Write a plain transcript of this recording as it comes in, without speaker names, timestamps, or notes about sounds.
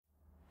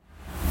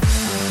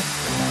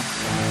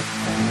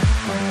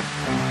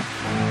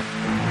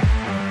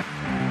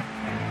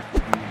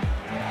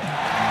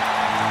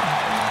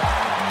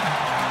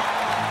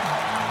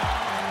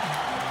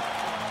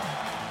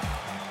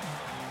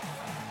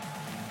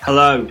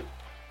Hello,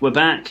 we're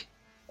back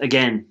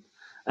again.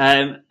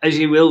 As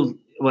you will,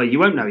 well, you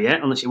won't know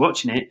yet unless you're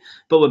watching it,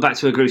 but we're back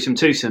to a gruesome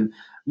twosome.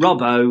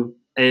 Robbo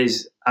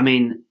is,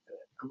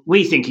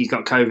 we think he's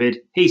got COVID.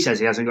 He says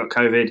he hasn't got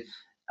COVID.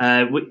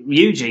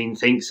 Eugene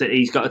thinks that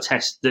he's got a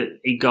test that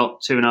he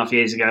got 2.5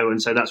 years ago,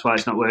 and so that's why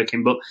it's not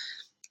working. But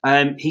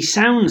he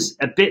sounds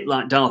a bit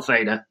like Darth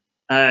Vader,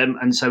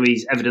 and so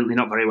he's evidently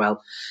not very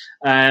well.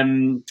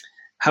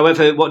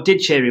 However, what did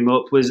cheer him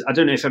up was, I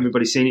don't know if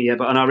everybody's seen it yet,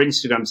 but on our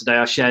Instagram today,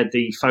 I shared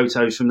the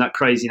photos from that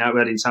crazy night we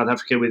had in South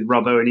Africa with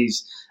Robbo and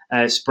his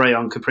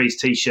spray-on Caprice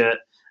T-shirt,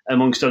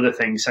 amongst other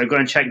things. So go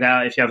and check that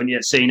out if you haven't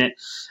yet seen it.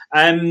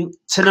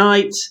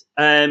 Tonight,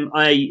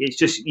 it's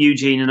just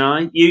Eugene and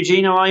I.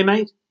 Eugene, how are you,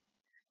 mate?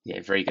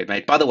 Yeah, very good,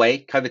 mate. By the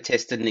way, COVID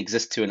test didn't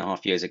exist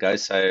 2.5 years ago.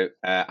 So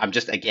I'm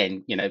just,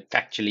 again,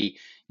 factually,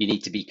 you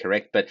need to be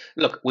correct. But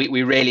look,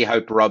 we really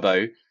hope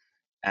Robbo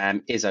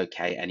is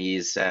okay, and he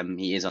is on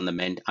the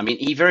mend. I mean,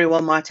 he very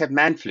well might have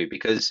man flu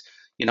because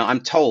I'm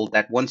told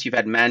that once you've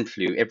had man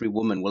flu, every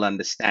woman will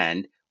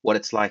understand what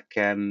it's like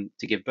to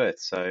give birth.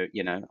 So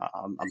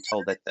I'm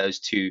told that those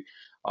two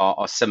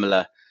are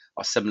similar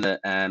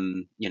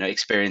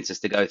experiences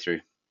to go through.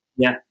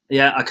 Yeah,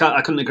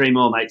 I couldn't agree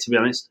more, mate. To be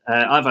honest,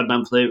 I've had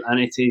man flu and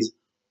it is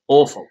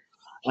awful.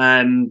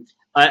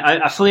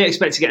 I fully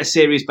expect to get a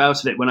serious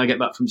bout of it when I get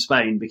back from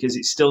Spain because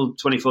it's still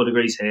 24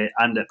 degrees here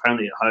and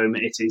apparently at home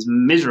it is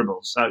miserable.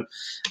 So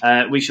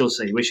we shall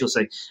see.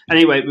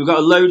 Anyway, we've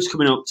got loads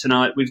coming up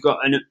tonight. We've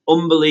got an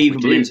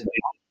unbelievable interview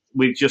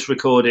we've just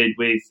recorded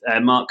with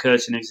Mark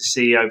Curtin, who's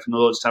the CEO from the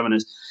Lord's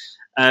Taverners.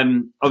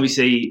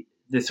 Obviously,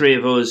 the three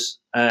of us,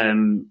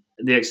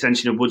 the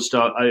extension of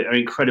Woodstock, are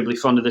incredibly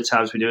fond of the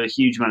Tavs. We do a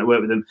huge amount of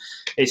work with them.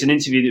 It's an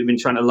interview that we've been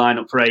trying to line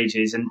up for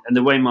ages, and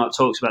the way Mark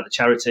talks about the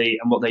charity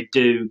and what they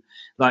do,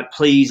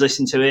 please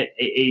listen to it.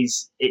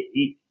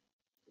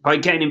 By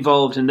getting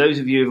involved, and those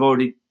of you who've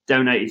already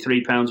donated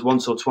 £3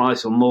 once or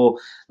twice or more,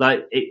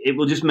 it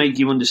will just make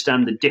you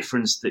understand the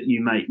difference that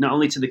you make, not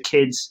only to the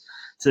kids,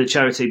 to the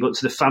charity, but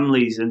to the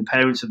families and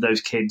parents of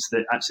those kids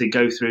that actually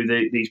go through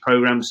these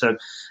programs. So,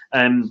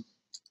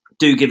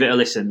 do give it a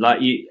listen.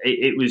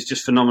 It was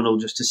just phenomenal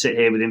just to sit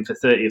here with him for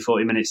 30 or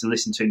 40 minutes and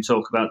listen to him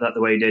talk about that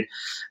the way he did.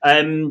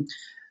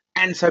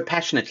 And so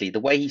passionately, the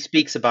way he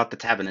speaks about the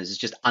Taverners is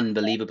just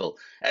unbelievable,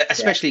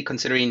 especially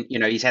considering,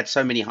 he's had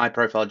so many high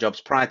profile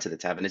jobs prior to the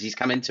Taverners. He's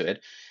come into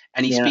it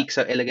and he speaks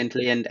so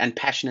elegantly and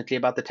passionately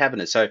about the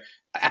Taverners. So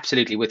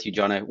absolutely with you,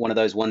 Jono, one of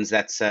those ones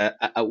that's a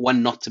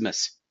one not to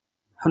miss.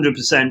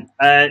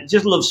 100%.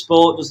 Just loves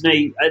sport, doesn't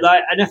he? And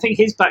I think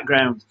his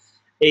background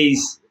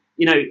is,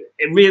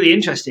 really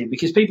interesting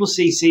because people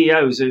see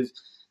CEOs of,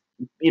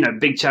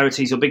 big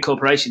charities or big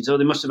corporations,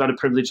 they must have had a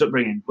privileged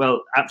upbringing.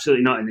 Well,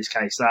 absolutely not in this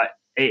case.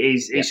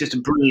 It's just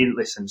a brilliant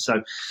listen.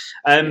 So,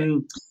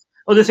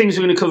 other things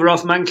we're going to cover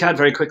off, Mancad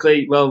very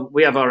quickly. Well,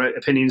 we have our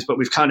opinions, but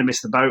we've kind of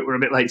missed the boat. We're a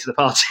bit late to the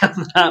party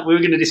on that. We were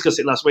going to discuss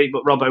it last week,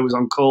 but Robbo was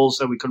on call,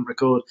 so we couldn't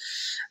record.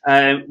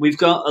 We've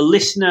got a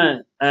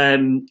listener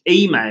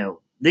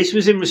email. This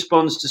was in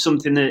response to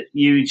something that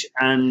Huge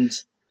and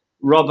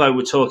Robbo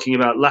were talking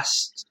about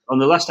on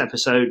the last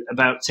episode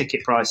about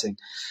ticket pricing,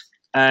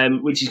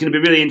 which is going to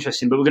be really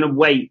interesting. But we're going to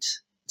wait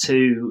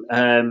to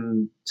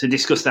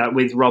discuss that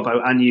with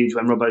Robbo and Huge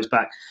when Robbo's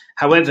back.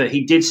 However,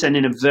 he did send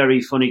in a very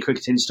funny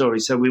cricketing story,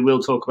 so we will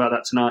talk about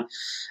that tonight.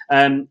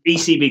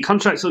 ECB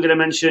contracts we're going to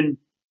mention,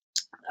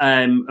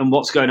 and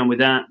what's going on with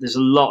that. There's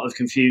a lot of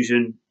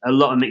confusion, a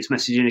lot of mixed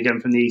messaging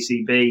again from the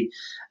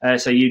ECB.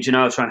 So Huge and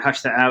I will try and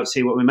hash that out,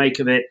 see what we make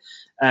of it.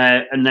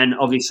 And then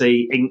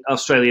obviously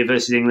Australia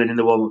versus England in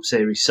the warm-up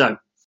series. So,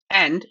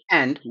 and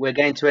we're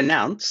going to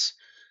announce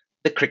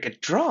the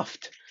cricket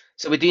draft.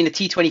 So we're doing a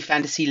T20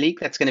 Fantasy League.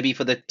 That's going to be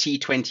for the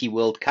T20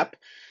 World Cup.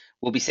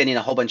 We'll be sending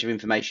a whole bunch of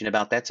information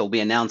about that. So we'll be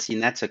announcing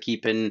that. So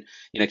keep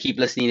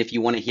listening if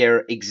you want to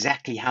hear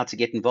exactly how to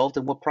get involved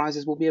and what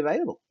prizes will be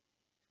available.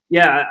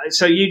 Yeah.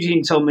 So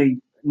Eugene told me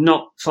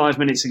not 5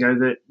 minutes ago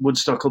that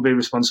Woodstock will be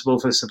responsible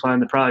for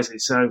supplying the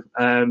prizes. So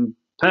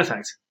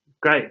perfect.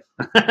 Great.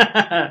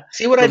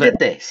 See what I did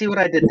there?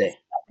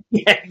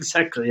 Yeah,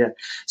 exactly. Yeah.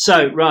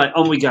 So, right,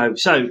 on we go.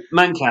 So,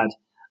 Mancad,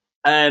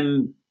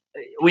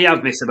 we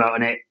have missed about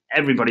on it.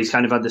 Everybody's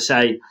kind of had the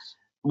say.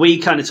 We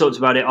kind of talked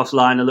about it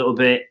offline a little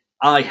bit.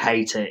 I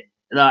hate it.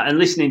 And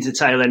listening to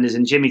Tailenders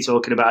and Jimmy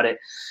talking about it.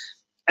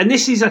 And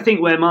this is, I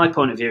think, where my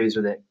point of view is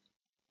with it.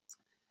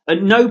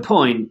 At no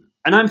point,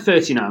 and I'm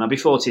 39, I'll be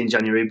 40 in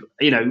January, but,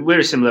 we're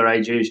a similar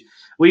age.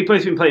 We've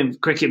both been playing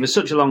cricket for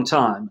such a long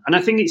time. And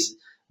I think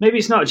maybe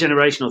it's not a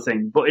generational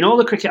thing, but in all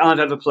the cricket I've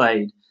ever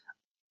played,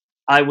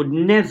 I would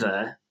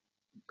never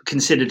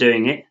consider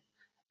doing it.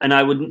 And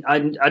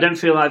I don't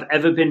feel I've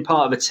ever been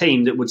part of a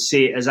team that would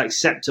see it as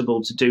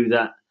acceptable to do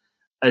that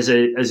as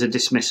a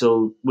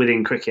dismissal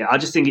within cricket. I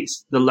just think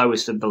it's the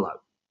lowest of the low.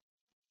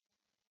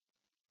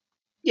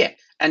 Yeah,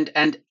 and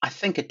I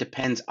think it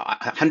depends.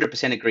 I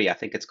 100% agree. I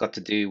think it's got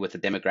to do with a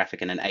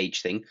demographic and an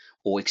age thing,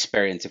 or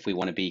experience, if we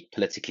want to be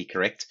politically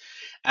correct.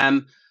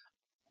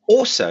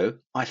 Also,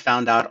 I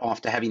found out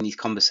after having these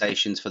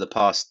conversations for the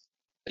past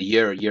a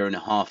year and a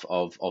half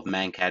of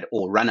Mancad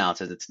or run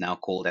out, as it's now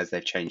called, as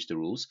they've changed the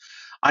rules.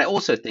 I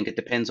also think it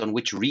depends on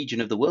which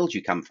region of the world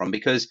you come from,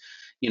 because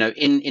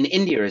in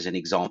India, as an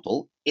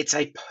example, it's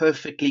a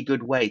perfectly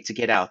good way to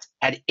get out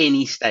at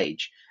any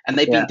stage, and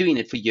they've been Yeah, doing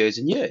it for years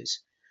and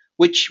years.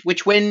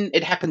 Which when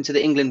it happened to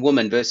the England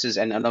woman versus,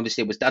 and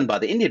obviously it was done by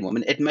the Indian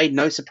woman, it made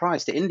no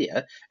surprise to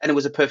India, and it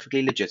was a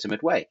perfectly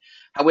legitimate way.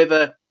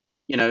 However,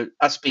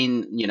 us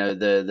being,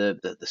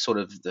 the sort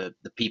of the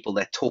people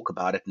that talk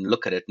about it and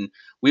look at it, and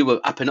we were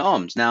up in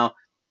arms. Now,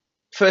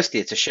 firstly,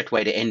 it's a shit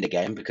way to end a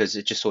game because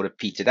it just sort of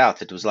petered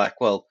out. It was like,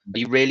 well, are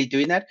you really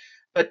doing that?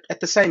 But at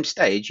the same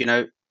stage,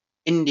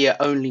 India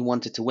only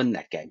wanted to win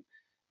that game.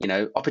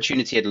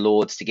 Opportunity at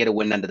Lords to get a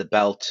win under the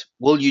belt.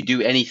 Will you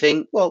do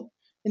anything? Well,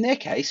 in their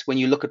case, when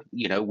you look at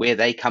where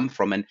they come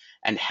from,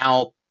 and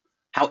how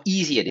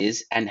easy it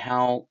is and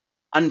how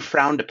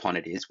unfrowned upon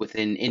it is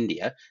within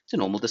India, it's a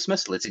normal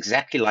dismissal. It's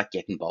exactly like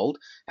getting bowled.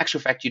 Actual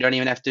fact, you don't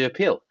even have to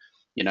appeal.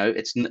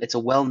 It's a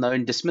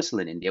well-known dismissal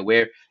in India,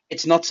 where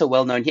it's not so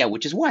well known here,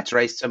 which is why it's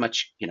raised so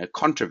much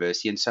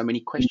controversy and so many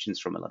questions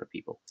from a lot of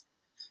people.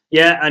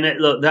 yeah, and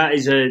look, that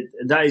is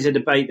a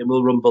debate that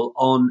will rumble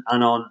on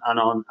and on and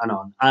on and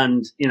on.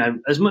 And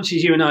as much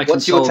as you and I,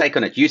 what's your take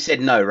on it? You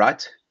said no,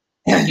 right?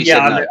 You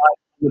said no.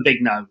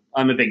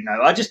 I'm a big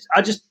no. I just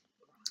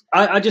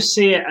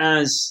see it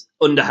as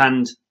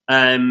underhand.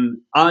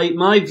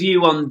 My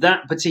view on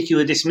that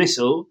particular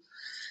dismissal,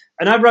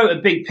 and I wrote a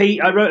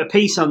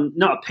piece on,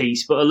 not a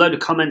piece, but a load of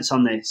comments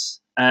on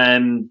this. I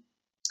can't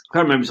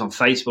remember if it was on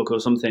Facebook or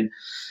something,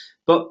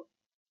 but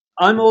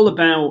I'm all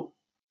about,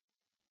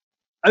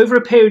 over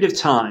a period of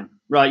time,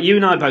 right? You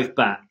and I both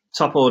bat,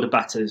 top order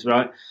batters,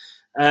 right?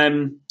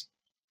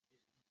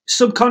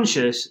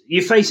 Subconscious,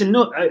 you face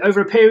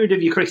over a period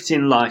of your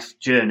cricketing life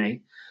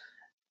journey,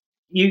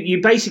 you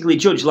basically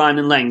judge line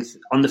and length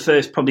on the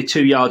first probably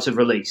 2 yards of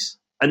release.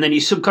 And then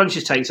your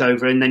subconscious takes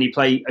over, and then you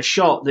play a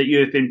shot that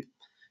you have been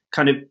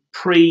kind of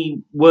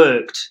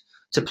pre-worked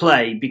to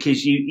play,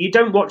 because you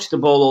don't watch the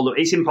ball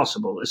it's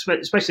impossible,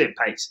 especially at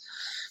pace.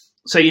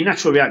 So your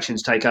natural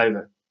reactions take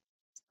over.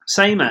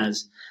 Same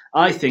as,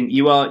 I think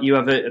you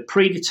have a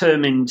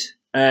predetermined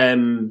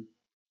kind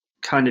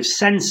of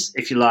sense,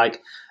 if you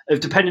like, of,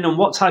 depending on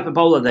what type of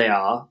bowler they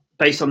are,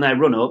 based on their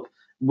run-up,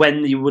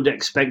 when you would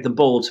expect the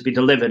ball to be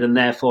delivered and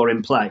therefore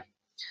in play.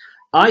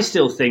 I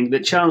still think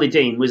that Charlie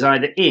Dean was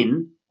either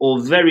in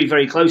or very,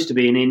 very close to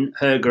being in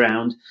her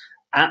ground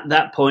at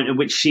that point at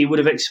which she would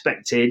have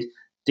expected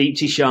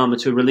Deepti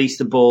Sharma to release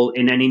the ball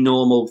in any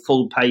normal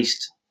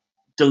full-paced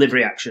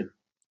delivery action.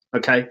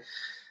 Okay?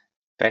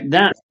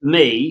 That, for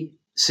me,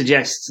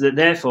 suggests that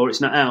therefore it's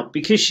not out.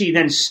 Because she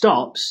then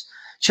stops,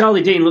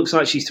 Charlie Dean looks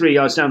like she's 3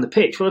 yards down the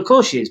pitch. Well, of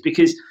course she is,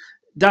 because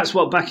that's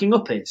what backing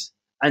up is.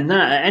 And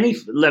that, at any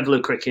level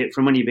of cricket,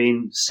 from when you've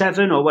been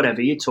 7 or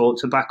whatever, you're taught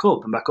to back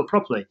up and back up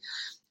properly.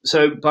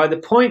 So by the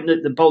point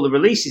that the bowler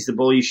releases the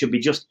ball, you should be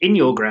just in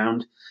your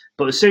ground.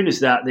 But as soon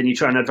as that, then you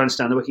try and advance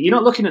down the wicket. You're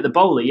not looking at the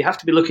bowler. You have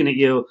to be looking at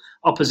your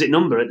opposite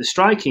number at the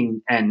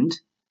striking end,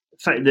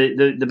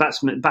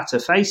 the batter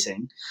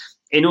facing,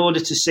 in order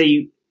to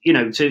see,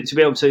 to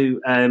be able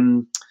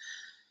to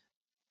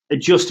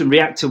adjust and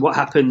react to what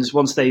happens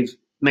once they've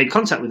made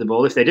contact with the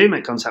ball, if they do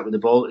make contact with the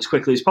ball, as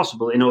quickly as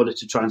possible, in order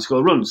to try and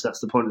score runs.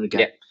 That's the point of the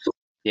game.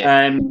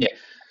 Yeah.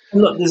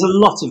 Look, there's a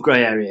lot of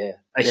grey area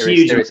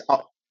here. There is.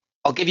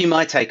 I'll give you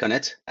my take on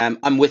it.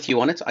 I'm with you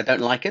on it. I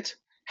don't like it.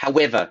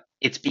 However,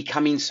 it's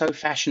becoming so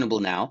fashionable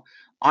now.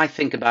 I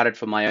think about it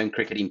from my own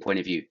cricketing point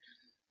of view.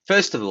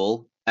 First of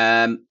all,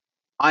 I'm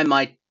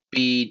not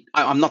the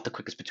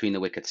quickest between the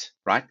wickets,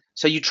 right?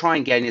 So you try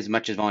and gain as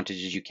much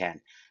advantage as you can.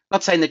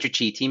 Not saying that you're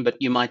cheating, but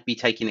you might be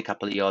taking a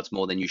couple of yards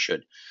more than you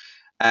should.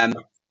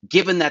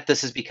 Given that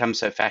this has become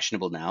so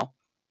fashionable now,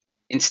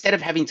 instead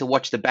of having to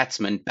watch the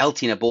batsman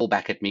belting a ball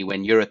back at me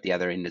when you're at the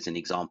other end, as an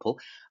example,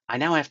 I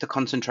now have to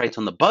concentrate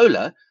on the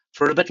bowler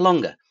for a bit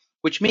longer,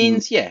 which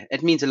means,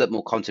 it means a little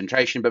more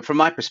concentration. But from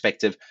my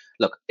perspective,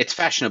 look, it's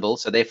fashionable,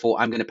 so therefore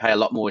I'm going to pay a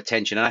lot more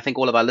attention. And I think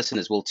all of our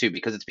listeners will too,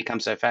 because it's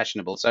become so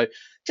fashionable. So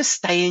just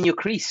stay in your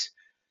crease.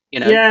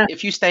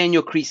 If you stay in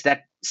your crease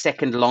that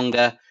second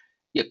longer,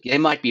 there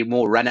might be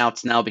more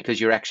run-outs now because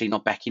you're actually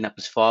not backing up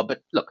as far.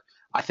 But look,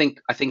 I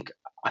think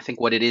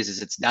what it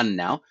is it's done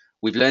now.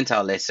 We've learned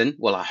our lesson.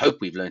 Well, I hope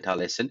we've learned our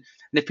lesson.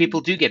 And if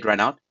people do get run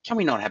out, can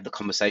we not have the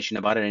conversation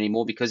about it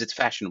anymore? Because it's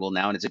fashionable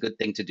now, and it's a good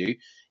thing to do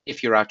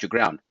if you're out your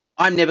ground.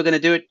 I'm never going to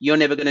do it. You're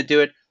never going to do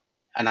it.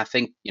 And I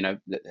think,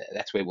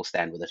 that's where we'll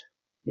stand with it.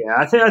 Yeah,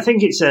 I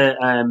think it's as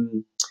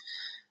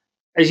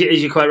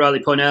you quite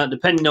rightly point out,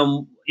 depending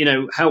on,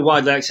 how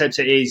widely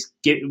accepted it is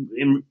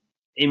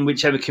in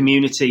whichever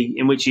community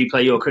in which you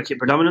play your cricket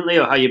predominantly,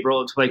 or how you're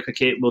brought up to play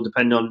cricket, will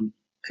depend on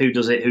who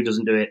does it, who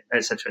doesn't do it,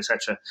 etc.,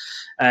 etc.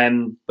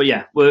 But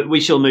yeah, we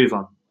shall move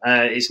on.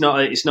 It's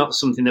not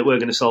something that we're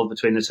going to solve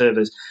between the two of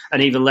us,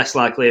 and even less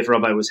likely if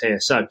Robbo was here.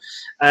 So,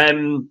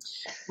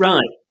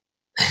 right,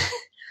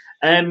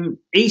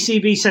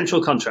 ECB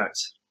central contract.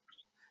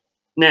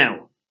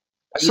 Now,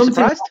 are you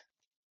surprised?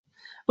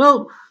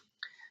 Well,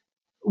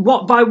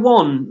 What by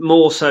one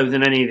more so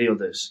than any of the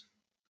others?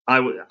 I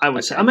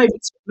would say Okay.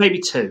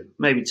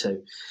 maybe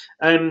two.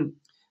 Um,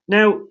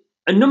 now,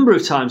 a number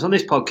of times on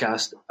this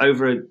podcast,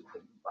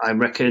 I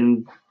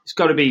reckon it's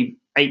got to be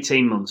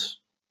 18 months.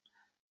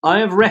 I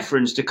have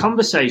referenced a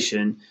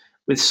conversation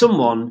with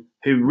someone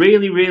who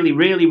really, really,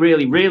 really,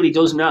 really, really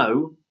does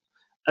know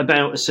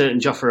about a certain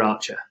Jofra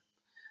Archer,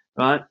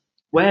 right?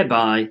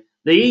 Whereby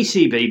the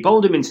ECB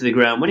bowled him into the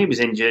ground when he was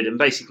injured and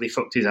basically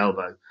fucked his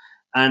elbow.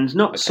 And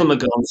not Okay. summer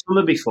gone,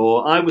 summer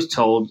before, I was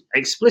told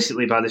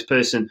explicitly by this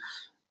person,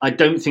 I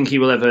don't think he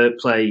will ever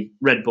play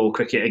red ball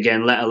cricket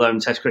again, let alone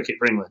Test cricket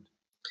for England.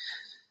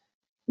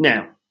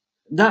 Now,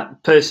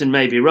 that person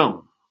may be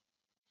wrong,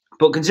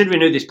 but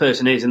considering who this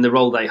person is and the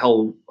role they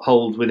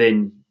hold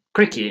within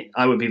cricket,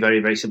 I would be very,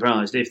 very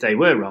surprised if they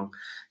were wrong.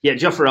 Yet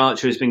Jofra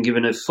Archer has been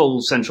given a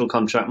full central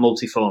contract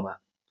multi-format.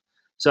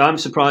 So I'm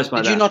surprised by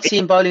Did you that. not see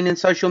him bowling in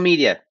social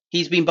media?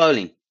 He's been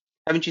bowling.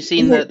 Haven't you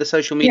seen the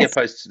social media Yes.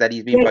 posts that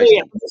he's been Yeah.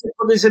 posting?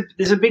 Well,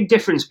 there's a big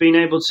difference being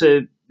able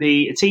to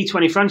be a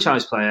T20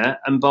 franchise player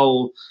and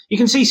bowl. You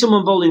can see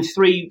someone bowling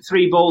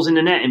three balls in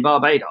the net in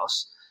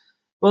Barbados.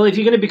 Well, if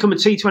you're going to become a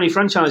T20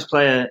 franchise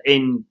player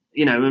and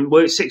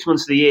work 6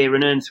 months of the year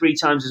and earn 3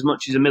 times as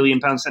much as £1 million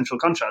central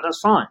contract, that's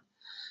fine.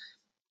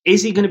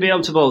 Is he going to be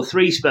able to bowl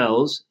 3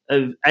 spells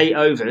of 8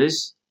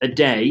 overs a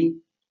day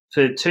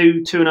for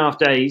 2.5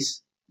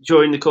 days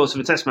during the course of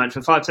a test match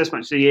for 5 test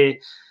matches a year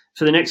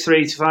for the next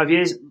 3 to 5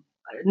 years?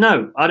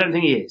 No, I don't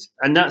think he is,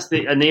 and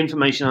the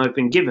information I've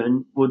been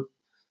given would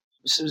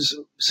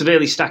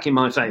severely stack in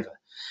my favour.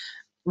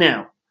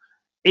 Now,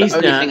 The is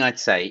only that thing I'd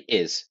say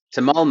is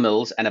Tamal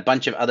Mills and a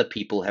bunch of other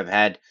people have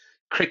had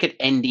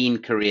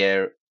cricket-ending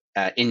career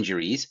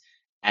injuries,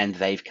 and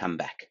they've come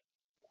back.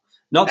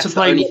 not to That's the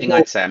play only thing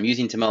I'd say. I'm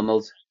using Tamal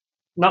Mills.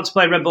 not to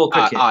play red ball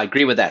cricket? I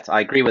agree with that.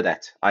 I agree with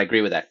that. I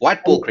agree with that.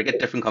 White ball cricket,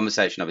 different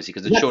conversation, obviously,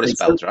 because it's shorter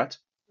Exactly. spells, right?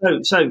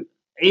 So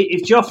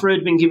if Jofra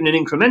had been given an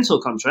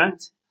incremental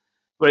contract,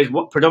 where he's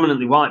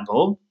predominantly white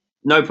ball,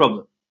 no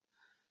problem.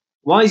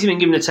 Why has he been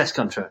given a test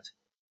contract?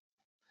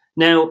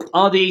 Now,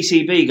 are the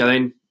ECB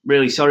going,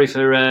 really sorry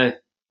for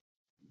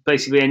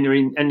basically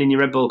ending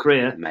your red ball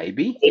career?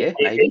 Maybe, yeah,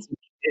 maybe.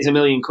 It's £1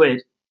 million.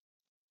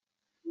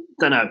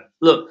 Don't know.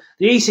 Look,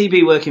 the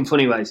ECB work in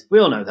funny ways. We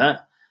all know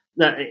that.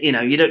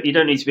 You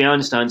don't need to be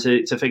Einstein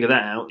to figure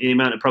that out. The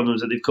amount of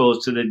problems that they've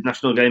caused to the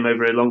national game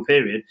over a long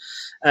period.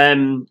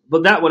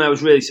 But that one I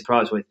was really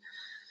surprised with.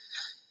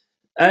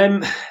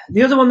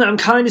 The other one that I'm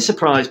kind of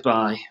surprised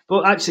by,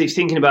 but actually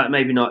thinking about it,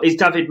 maybe not, is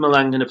David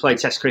Malan going to play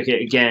Test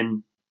cricket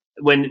again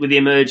with the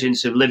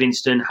emergence of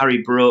Livingston,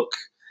 Harry Brook,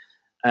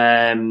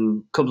 a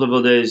couple of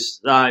others?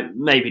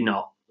 Maybe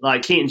not.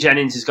 Like Keaton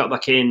Jennings has got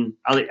back in.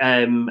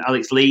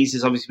 Alex Lees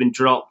has obviously been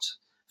dropped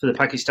for the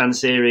Pakistan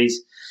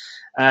series.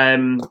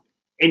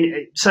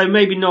 So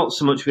maybe not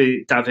so much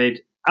with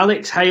David.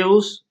 Alex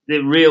Hales, the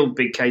real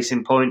big case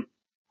in point.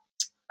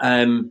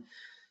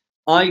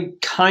 I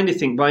kind of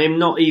think by him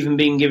not even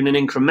being given an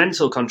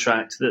incremental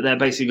contract that they're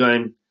basically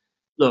going,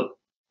 look,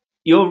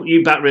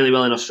 you bat really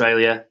well in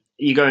Australia.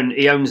 He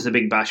owns the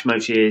Big Bash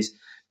most years.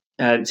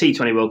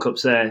 T20 World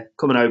Cup's there,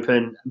 coming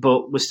open,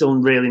 but we're still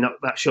really not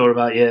that sure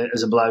about you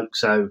as a bloke,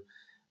 so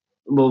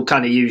we'll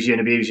kind of use you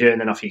and abuse you,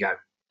 and then off you go.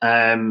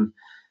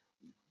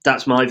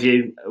 That's my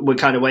view. We're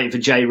kind of waiting for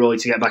Jay Roy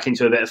to get back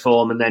into a bit of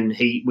form, and then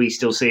we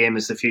still see him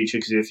as the future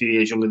because he's a few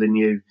years younger than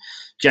you.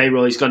 Jay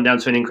Roy's gone down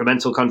to an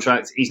incremental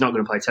contract. He's not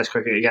going to play Test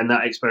cricket again.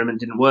 That experiment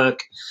didn't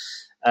work.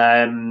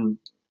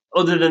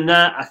 Other than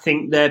that, I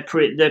think they're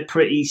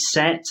pretty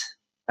set.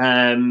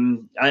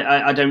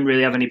 I don't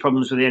really have any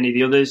problems with any of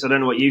the others. I don't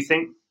know what you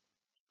think.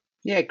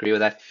 Yeah, I agree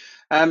with that.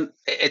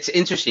 It's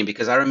interesting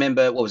because I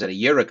remember, what was it, a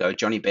year ago,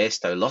 Johnny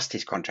Bairstow lost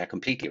his contract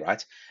completely,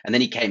 right? And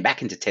then he came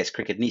back into Test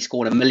cricket and he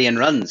scored 1 million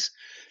runs.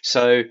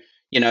 So,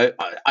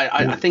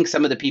 I think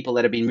some of the people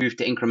that have been moved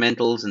to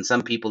incrementals and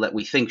some people that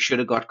we think should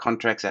have got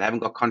contracts that haven't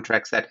got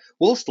contracts that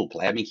will still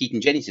play. I mean,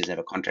 Keaton Jennings doesn't have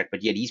a contract,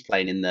 but yet he's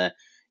playing in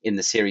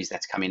the series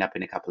that's coming up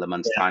in a couple of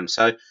months' time.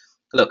 So,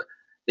 look,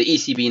 the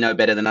ECB know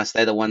better than us.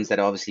 They're the ones that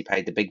obviously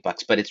paid the big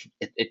bucks, but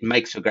it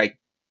makes for great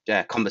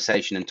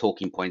conversation and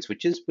talking points,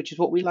 which is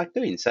what we like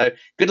doing. So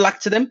good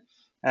luck to them.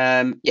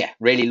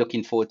 Really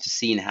looking forward to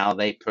seeing how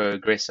they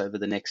progress over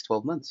the next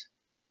 12 months.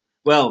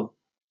 Well,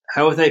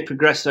 how have they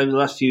progressed over the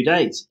last few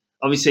days?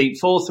 Obviously,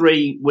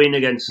 4-3 win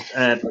against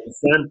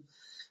Pakistan.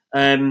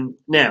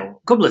 Now,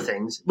 a couple of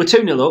things. We're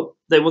 2-0 up.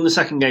 They won the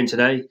second game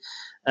today.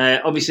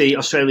 Obviously,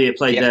 Australia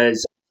played their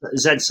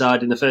Z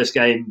side in the first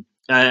game.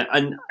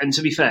 And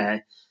to be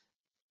fair,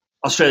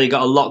 Australia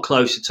got a lot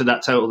closer to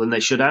that total than they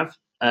should have.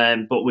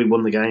 But we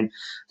won the game.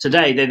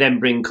 Today, they then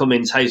bring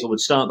Cummins, Hazelwood,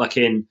 Start back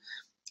in.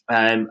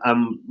 And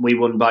we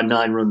won by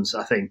 9 runs,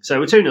 I think. So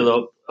we're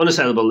 2-0 up.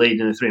 Unassailable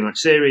lead in a 3-match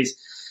series.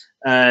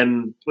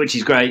 Which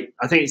is great.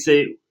 I think it's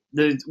the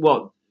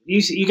what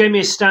you gave me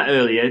a stat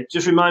earlier.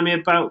 Just remind me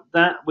about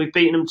that. We've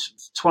beaten them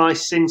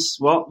twice since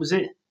what was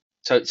it?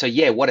 So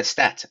yeah, what a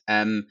stat.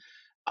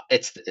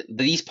 It's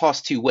these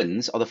past 2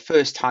 wins are the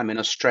first time in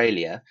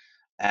Australia.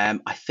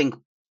 I think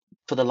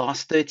for the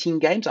last 13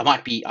 games. I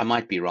might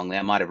be wrong there.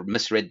 I might have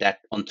misread that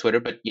on Twitter,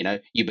 but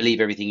you believe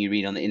everything you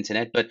read on the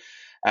internet. But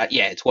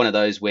yeah, it's one of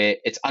those where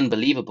it's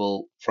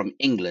unbelievable from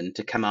England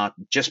to come out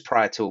just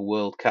prior to a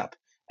World Cup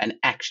and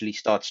actually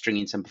start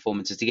stringing some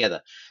performances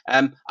together.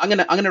 I'm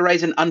gonna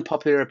raise an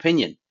unpopular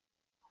opinion.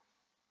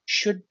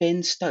 Should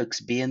Ben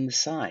Stokes be in the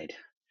side?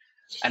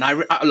 And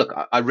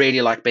I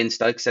really like Ben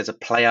Stokes as a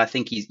player. I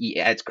think he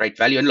adds great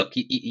value. And look,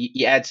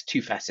 he adds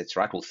two facets,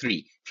 right? Well,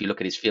 three, if you look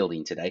at his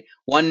fielding today.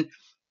 One,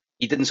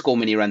 he didn't score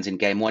many runs in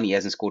game one. He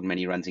hasn't scored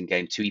many runs in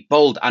game two. He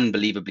bowled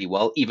unbelievably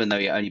well, even though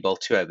he only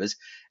bowled 2 overs.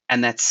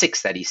 And that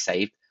 6 that he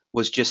saved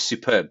was just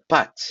superb.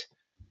 But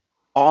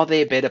are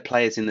there better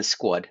players in the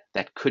squad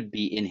that could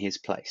be in his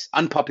place?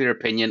 Unpopular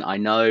opinion, I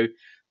know,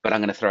 but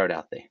I'm going to throw it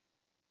out there.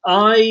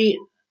 I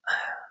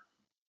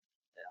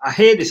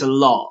hear this a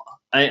lot,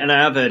 and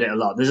I have heard it a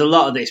lot. There's a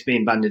lot of this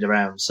being bandied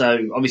around. So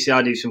obviously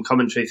I do some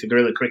commentary for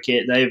Guerrilla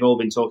Cricket. They've all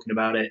been talking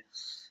about it.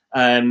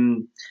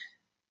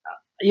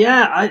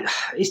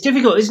 It's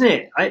difficult, isn't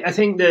it? I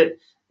think that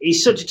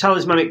he's such a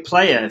talismanic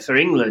player for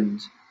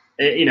England,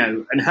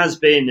 and has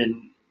been,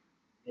 and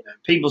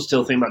people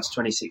still think back to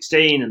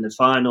 2016 and the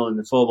final and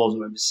the 4 balls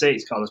at number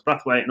 6, Carlos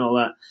Brathwaite and all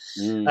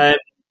that.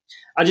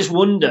 I just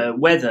wonder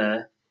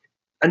whether,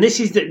 and this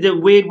is the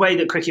weird way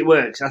that cricket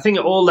works. I think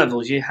at all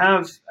levels you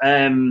have,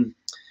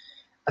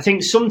 I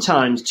think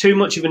sometimes too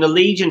much of an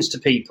allegiance to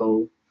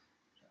people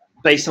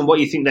based on what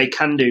you think they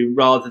can do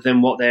rather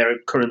than what their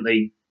current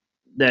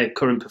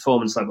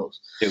performance levels.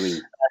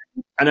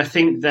 And I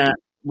think that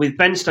with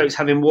Ben Stokes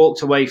having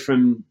walked away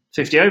from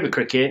 50-over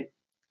cricket,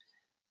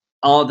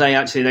 are they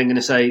actually then going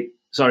to say,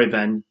 sorry,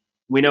 Ben,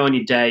 we know on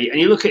your day,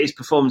 and you look at his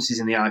performances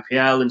in the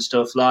IPL and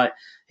stuff, like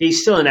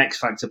he's still an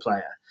X-factor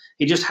player.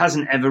 He just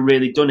hasn't ever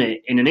really done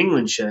it in an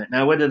England shirt.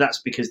 Now, whether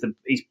that's because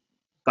he's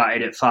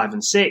batted at 5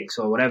 and 6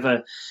 or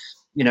whatever,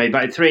 he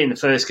batted 3 in the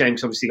first game,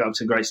 because obviously got up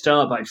to a great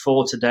start, batted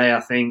 4 today, I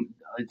think.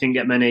 I didn't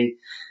get many.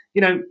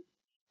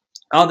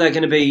 Are there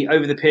going to be,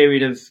 over the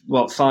period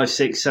of, 5,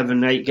 6,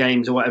 7, 8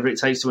 games or whatever it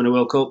takes to win a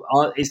World Cup,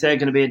 is there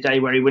going to be a day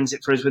where he wins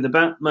it for us with a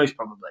bat? Most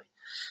probably.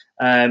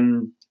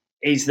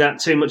 Is that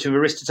too much of a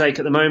risk to take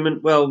at the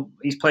moment? Well,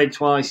 he's played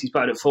twice, he's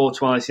batted at 4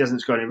 twice, he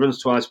hasn't scored any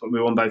runs twice, but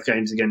we won both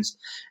games against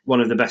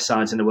one of the best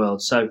sides in the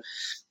world. So,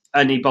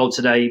 and he bowled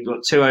today,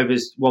 got 2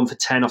 overs, 1 for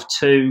 10 off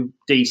 2,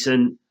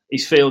 decent.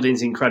 His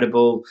fielding's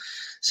incredible.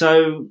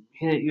 So,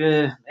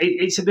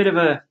 it's a bit of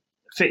a,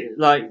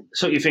 like,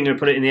 sort your finger and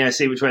put it in the air,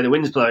 see which way the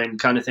wind's blowing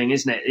kind of thing,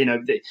 isn't it?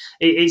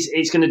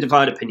 It's going to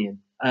divide opinion.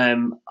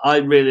 I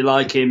really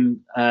like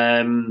him.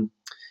 I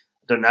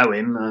don't know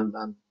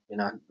him.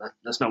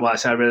 That's not why I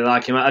say I really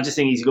like him. I just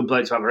think he's a good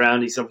bloke to have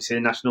around. He's obviously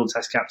a national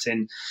test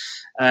captain.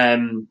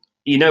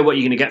 You know what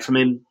you're going to get from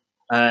him.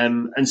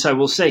 And so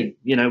we'll see.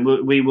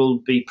 We will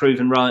be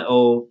proven right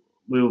or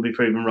we will be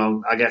proven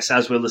wrong, I guess,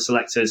 as will the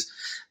selectors.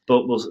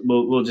 But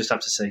we'll just have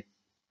to see.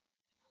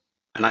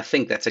 And I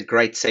think that's a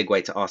great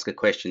segue to ask a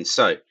question.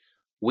 So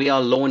we are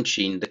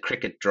launching the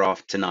cricket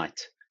draft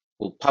tonight.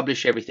 We'll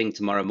publish everything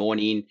tomorrow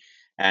morning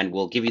and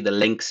we'll give you the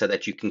link so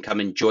that you can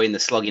come and join the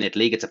Slogging It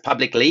League. It's a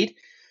public lead.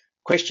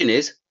 Question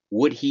is,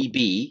 would he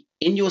be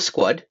in your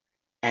squad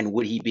and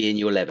would he be in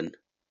your 11?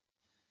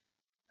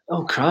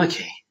 Oh,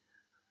 crikey.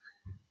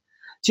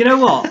 Do you know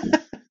what?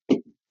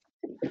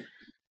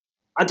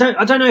 I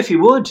don't know if he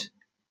would.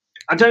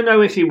 I don't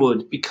know if he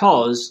would,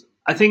 because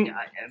I think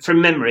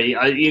from memory,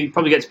 you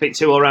probably get to pick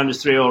 2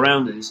 all-rounders, 3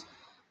 all-rounders.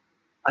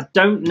 I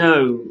don't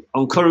know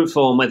on current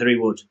form whether he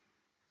would.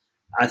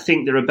 I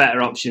think there are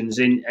better options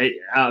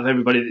out of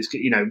everybody that's,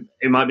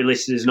 it might be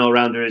listed as an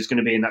all-rounder is going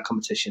to be in that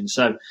competition.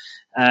 So,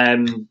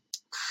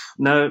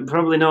 no,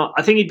 probably not.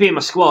 I think he'd be in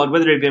my squad.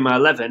 Whether he'd be in my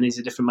 11 is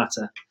a different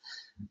matter.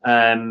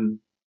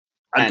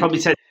 I'd probably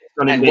take.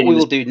 And what we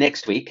will do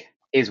next week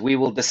is we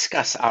will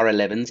discuss our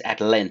 11s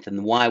at length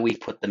and why we've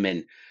put them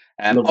in.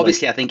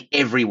 Obviously, I think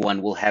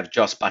everyone will have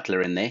Jos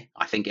Buttler in there.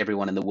 I think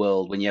everyone in the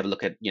world, when you have a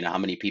look at how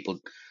many people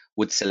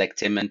would select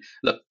him. And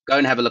look, go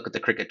and have a look at the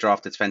cricket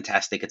draft. It's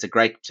fantastic. It's a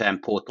great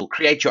portal.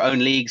 Create your own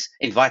leagues.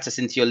 Invite us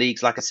into your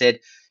leagues. Like I said,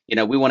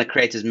 we want to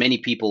create as many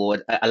people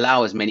or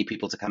allow as many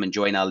people to come and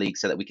join our league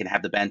so that we can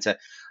have the banter.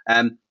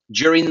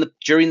 During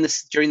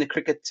the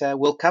cricket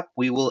World Cup,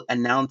 we will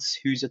announce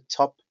who's a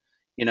top,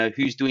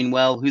 who's doing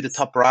well, who the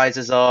top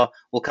risers are.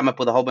 We'll come up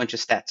with a whole bunch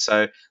of stats.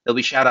 So there'll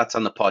be shout outs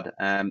on the pod.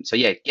 So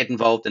yeah, get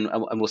involved and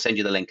we'll send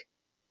you the link.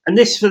 And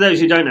this, for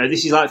those who don't know,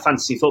 this is like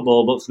fantasy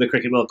football, but for the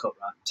Cricket World Cup,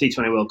 right?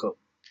 T20 World Cup.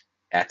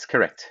 That's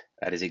correct.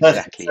 That is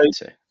exactly it.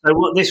 So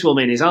what this will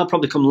mean is I'll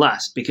probably come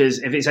last, because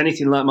if it's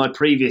anything like my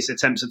previous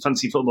attempts at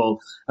fantasy football,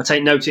 I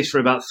take notice for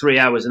about 3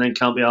 hours and then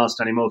can't be asked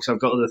anymore because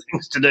I've got other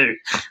things to do.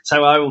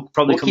 So I will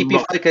probably We'll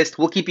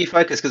keep you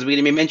focused because we're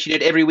going to be mentioning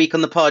it every week on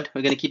the pod.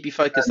 We're going to keep you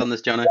focused on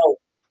this, Jono. Well,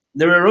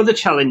 there are other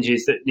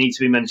challenges that need to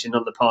be mentioned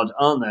on the pod,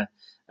 aren't there?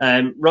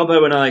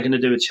 Robbo and I are going to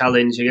do a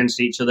challenge against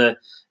each other.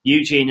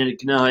 Eugene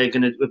and I are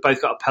we've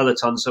both got a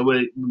Peloton, so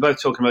we're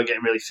both talking about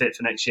getting really fit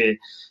for next year.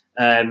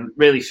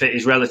 Really fit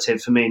is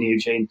relative for me and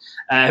Eugene.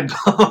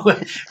 But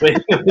we're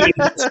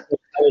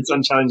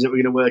Peloton challenge that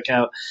we're going to work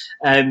out.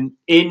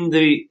 In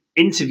the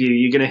interview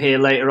you're going to hear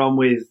later on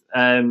with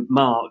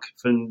Mark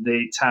from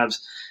the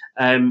Tabs,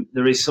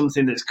 there is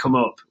something that's come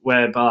up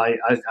whereby,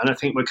 I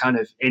think we're kind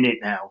of in it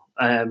now.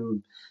 I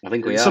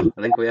think we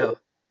are.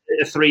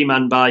 A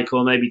 3-man bike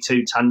or maybe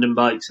 2 tandem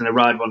bikes and a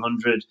Ride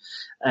 100.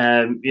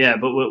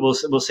 But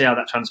we'll see how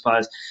that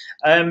transpires.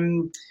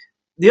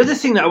 The other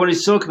thing that I wanted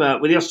to talk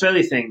about with the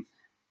Australia thing,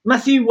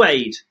 Matthew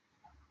Wade.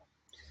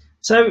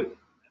 So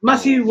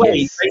Matthew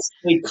Wade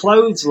basically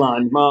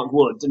clotheslined Mark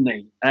Wood, didn't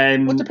he?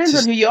 Well, it depends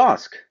on who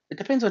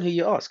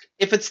you ask.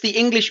 If it's the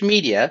English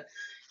media,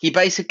 he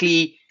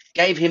basically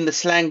gave him the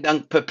slang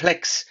dunk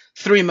perplex,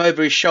 threw him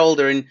over his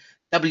shoulder and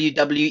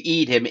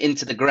WWE'd him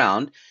into the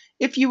ground.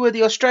 If you were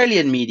the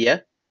Australian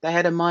media, they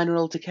had a minor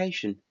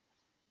altercation.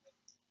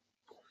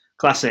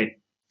 Classic.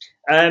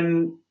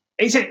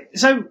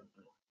 So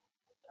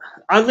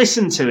I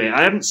listened to it.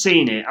 I haven't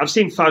seen it. I've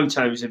seen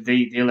photos of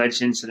the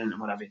alleged incident and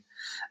what have you.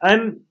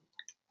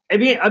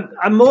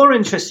 I'm more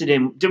interested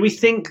in, do we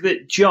think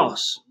that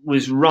Joss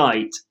was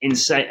right in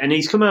saying, and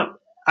he's come out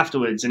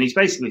afterwards and he's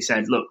basically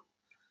said, look,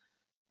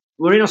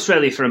 we're in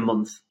Australia for a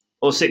month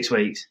or 6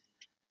 weeks.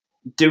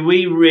 Do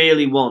we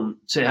really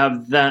want to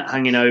have that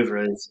hanging over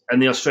us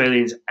and the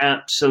Australians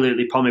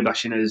absolutely pommy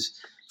bashing us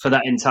for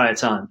that entire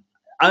time?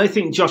 I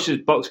think Josh has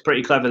boxed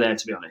pretty clever there,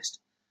 to be honest.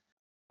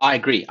 I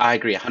agree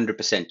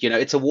 100%.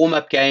 It's a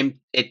warm-up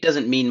game. It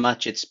doesn't mean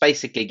much. It's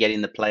basically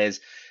getting the players,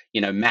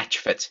 match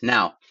fit.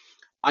 Now,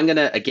 I'm going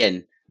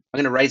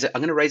to raise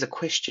a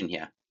question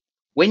here.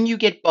 When you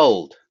get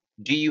bowled,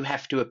 do you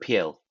have to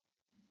appeal?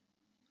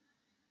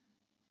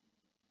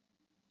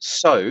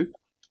 So,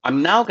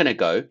 I'm now going to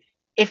go,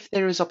 if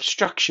there is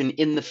obstruction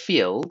in the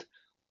field,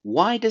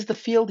 why does the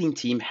fielding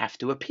team have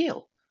to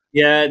appeal?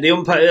 Yeah, the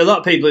umpire. A lot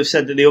of people have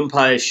said that the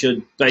umpires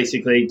should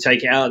basically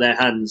take it out of their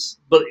hands,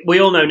 but we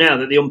all know now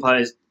that the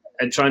umpires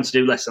are trying to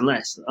do less and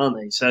less, aren't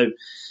they? So,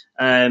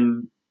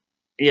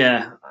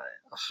 yeah.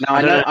 Now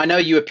I know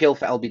you appeal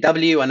for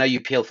LBW. I know you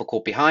appeal for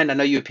caught behind. I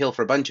know you appeal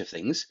for a bunch of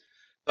things,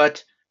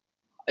 but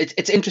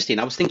it's interesting.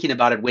 I was thinking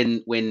about it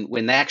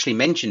when they actually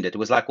mentioned it. It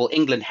was like, well,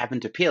 England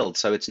haven't appealed,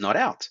 so it's not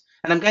out.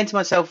 And I'm going to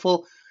myself,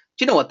 well,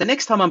 do you know what? The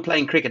next time I'm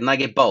playing cricket and I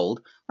get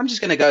bowled, I'm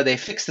just going to go there,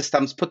 fix the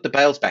stumps, put the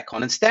bails back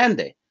on, and stand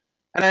there.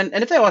 And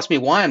if they ask me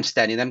why I'm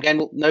standing there, I'm going,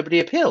 well, nobody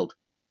appealed.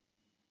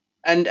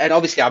 And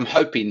obviously, I'm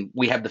hoping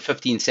we have the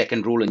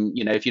 15-second rule, and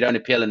if you don't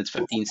appeal and it's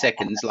 15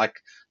 seconds, like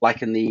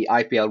in the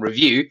IPL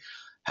review,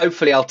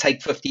 hopefully I'll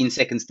take 15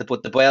 seconds to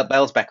put the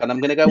bails back on.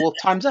 I'm going to go, well,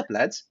 time's up,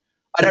 lads.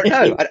 I don't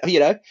know.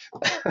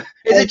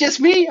 Is it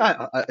just me?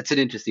 It's an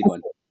interesting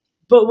one.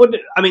 But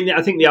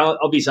I think the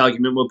obvious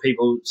argument were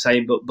people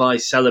saying, but by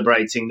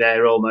celebrating,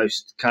 they're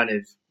almost kind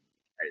of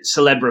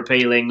celeb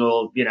appealing,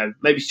 or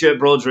maybe Stuart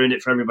Broad's ruined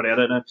it for everybody. I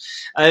don't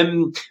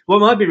know. What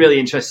might be really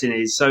interesting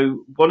is,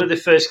 so one of the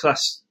first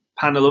class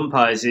panel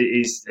umpires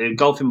is a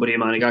golfing buddy of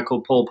mine, a guy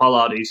called Paul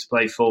Pollard, who used to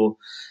play for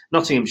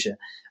Nottinghamshire.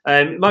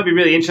 It might be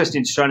really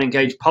interesting to try and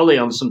engage Polly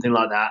on something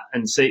like that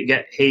and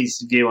get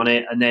his view on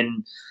it, and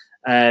then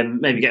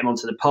maybe get him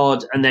onto the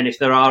pod. And then if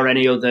there are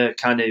any other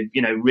kind of,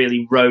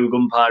 really rogue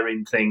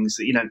umpiring things,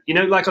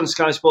 like on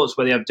Sky Sports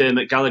where they have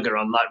Dermot Gallagher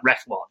on, like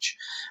Ref Watch,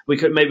 we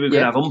could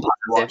have Umpire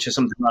Watch or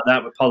something like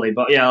that with Polly.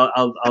 But yeah,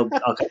 I'll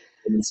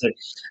and see.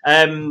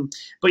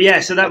 But yeah,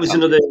 so that was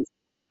another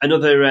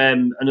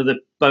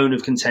bone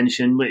of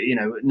contention.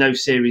 No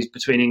series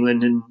between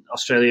England and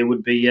Australia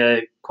would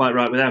be quite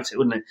right without it,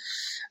 wouldn't it?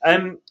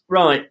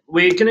 Right,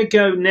 we're going to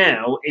go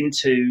now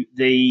into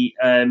the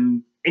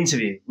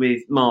interview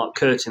with Mark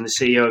Curtin, the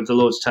CEO of the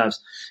Lord's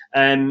Tabs.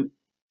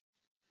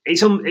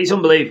 It's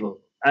unbelievable.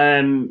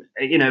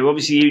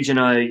 Obviously Huge and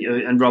I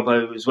and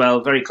Robbo as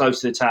well, very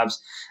close to the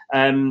Tabs.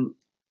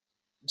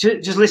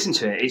 Just listen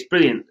to it. It's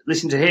brilliant.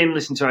 Listen to him,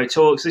 listen to how he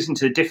talks, listen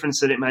to the difference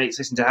that it makes,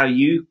 listen to how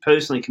you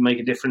personally can make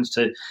a difference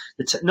to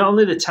not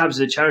only the Tabs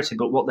as a charity,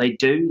 but what they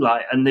do,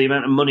 and the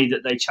amount of money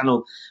that they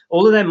channel.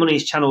 All of their money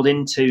is channeled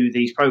into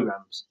these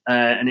programs,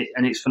 and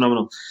it's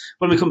phenomenal.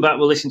 When we come back,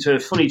 we'll listen to a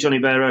funny Johnny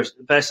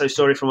Bairstow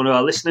story from one of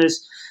our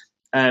listeners.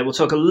 We'll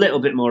talk a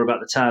little bit more about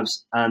the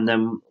Tabs, and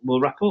then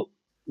we'll wrap up.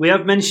 We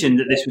have mentioned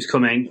that this was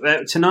coming.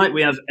 Tonight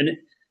we have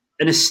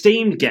an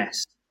esteemed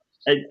guest,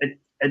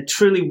 a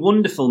truly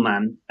wonderful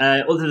man,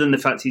 other than the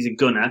fact he's a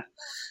gunner.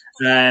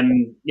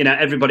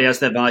 Everybody has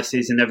their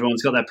vices and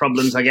everyone's got their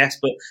problems, I guess.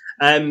 But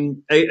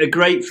a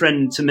great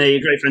friend to me,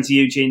 a great friend to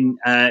Eugene,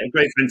 a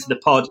great friend to the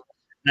pod.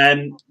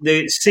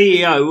 The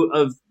CEO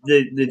of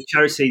the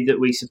charity that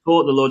we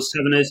support, the Lord's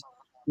Taverners,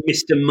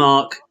 Mr.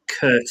 Mark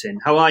Curtin.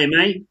 How are you,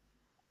 mate?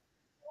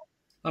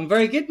 I'm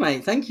very good,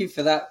 mate. Thank you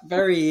for that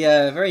very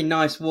very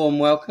nice, warm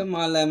welcome.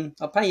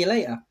 I'll pay you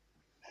later.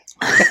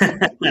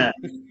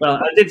 Well,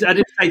 I did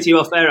say to you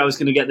off air I was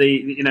going to get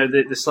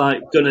the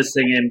slight Gunners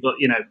thing in, but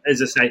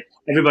as I say,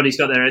 everybody's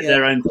got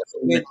their own.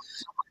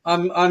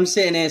 I'm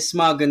sitting here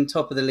smug and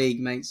top of the league,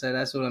 mate. So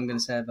that's all I'm going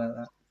to say about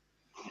that.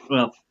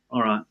 Well,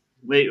 all right.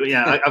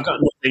 I've got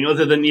nothing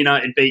other than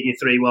United beating you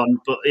 3-1,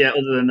 but yeah,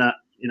 other than that,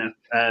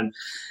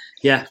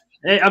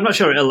 I'm not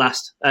sure it'll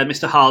last.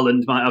 Mr.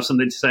 Haaland might have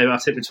something to say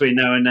about it between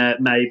now and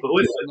May, but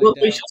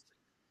we shall.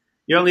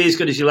 You're only as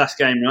good as your last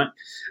game,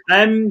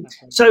 right?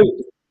 So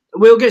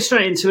we'll get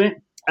straight into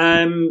it.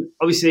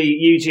 Obviously,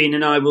 Eugene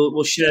and I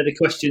will share the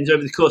questions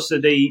over the course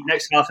of the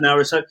next half an hour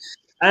or so.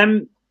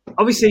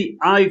 Obviously,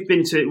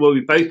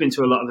 we've both been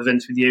to a lot of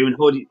events with you and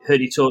heard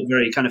you talk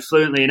very kind of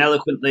fluently and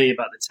eloquently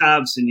about the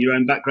tabs and your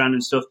own background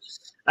and stuff.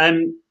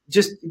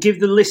 Just give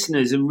the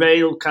listeners a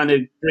real kind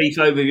of brief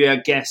overview, I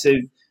guess, of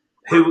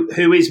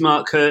who is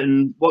Mark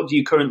Curtin, what do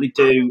you currently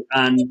do,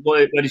 and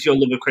where does your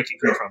love of cricket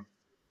come from?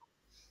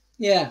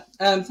 Yeah,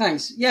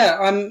 thanks.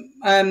 Yeah,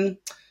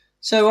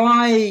 so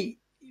I,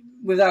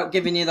 without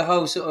giving you the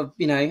whole sort of,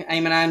 Eamon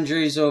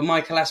Andrews or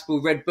Michael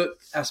Aspel Red Book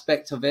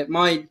aspect of it,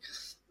 my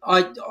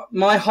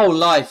whole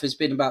life has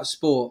been about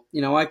sport.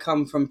 I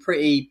come from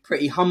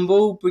pretty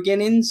humble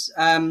beginnings,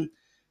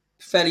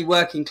 fairly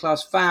working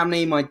class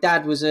family. My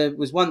dad was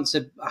once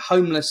a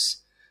homeless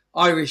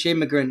Irish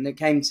immigrant that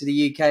came to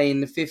the UK in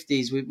the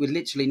 50s with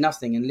literally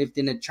nothing and lived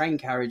in a train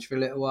carriage for a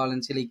little while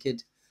until he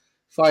could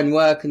find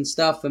work and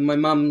stuff. And my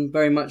mum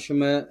very much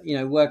from a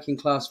working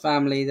class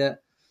family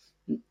that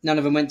none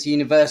of them went to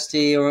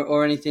university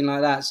or anything like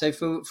that. So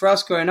for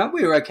us growing up,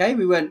 we were okay.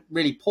 We weren't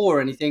really poor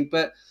or anything,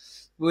 but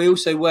we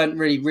also weren't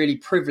really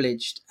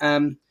privileged.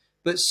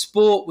 But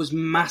sport was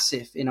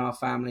massive in our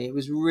family. It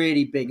was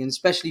really big, and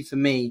especially for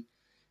me.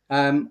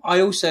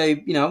 I also,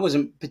 I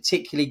wasn't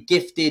particularly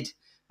gifted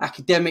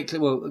academically.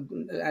 Well,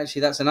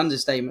 actually, that's an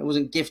understatement. I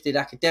wasn't gifted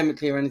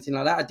academically or anything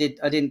like that.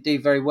 I didn't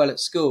do very well at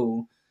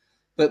school,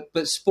 but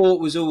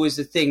sport was always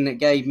the thing that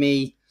gave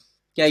me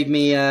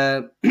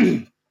a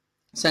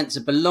sense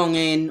of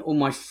belonging. All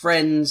my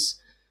friends,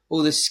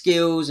 all the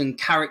skills and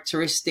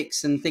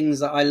characteristics and things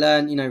that I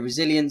learned.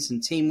 Resilience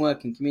and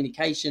teamwork and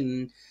communication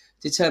and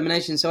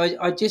determination. So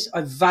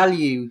I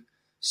value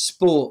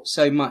sport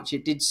so much.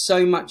 It did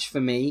so much for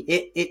me.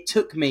 It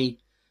took me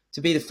to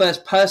be the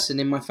first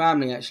person in my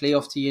family actually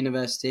off to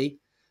university.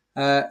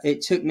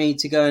 It took me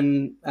to go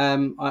and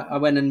I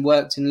went and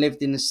worked and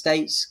lived in the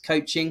States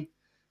coaching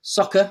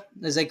soccer,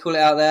 as they call it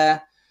out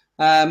there,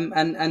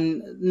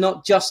 and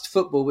not just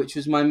football, which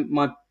was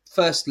my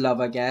first love,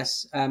 I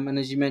guess. And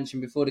as you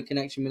mentioned before, the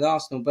connection with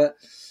Arsenal, but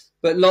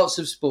lots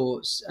of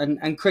sports,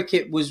 and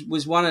cricket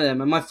was one of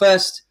them. And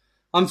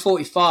I'm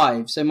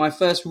 45, so my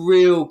first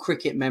real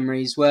cricket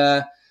memories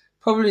were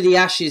probably the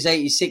Ashes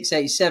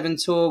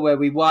 86-87 tour where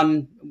we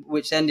won,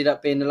 which ended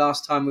up being the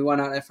last time we won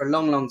out there for a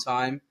long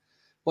time.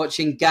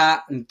 Watching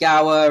Gatt and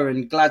Gower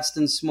and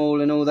Gladstone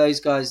Small and all those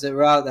guys that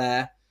were out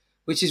there,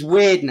 which is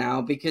weird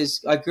now because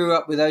I grew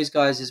up with those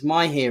guys as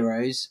my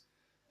heroes.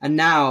 And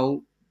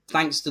now,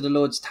 thanks to the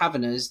Lord's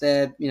Taverners,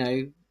 they're,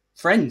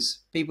 friends,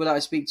 people that I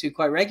speak to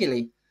quite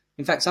regularly.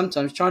 In fact,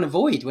 sometimes try and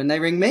avoid when they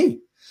ring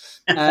me.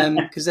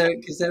 Because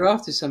they're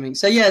after something.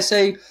 So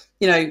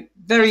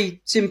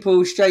very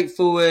simple,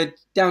 straightforward,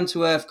 down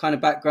to earth kind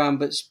of background.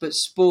 But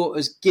sport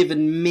has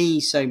given me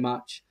so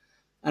much,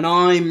 and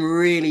I'm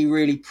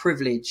really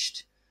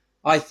privileged,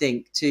 I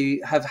think,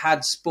 to have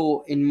had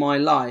sport in my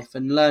life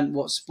and learned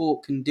what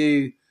sport can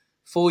do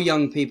for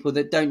young people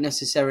that don't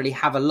necessarily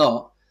have a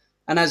lot,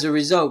 and as a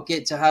result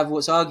get to have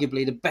what's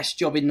arguably the best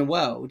job in the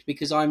world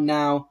because I'm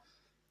now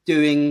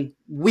doing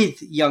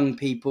with young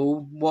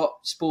people what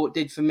sport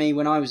did for me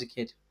when I was a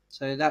kid.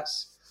 So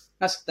that's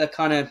the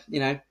kind of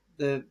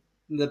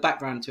the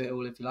background to it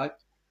all, if you like.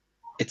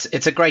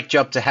 It's a great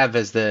job to have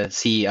as the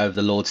CEO of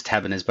the Lord's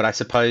Taverners, but I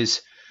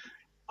suppose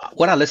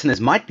what our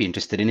listeners might be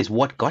interested in is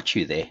what got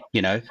you there.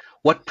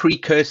 What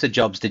precursor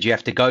jobs did you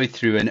have to go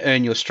through and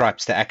earn your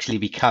stripes to actually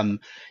become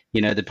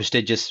the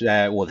prestigious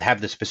or have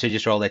this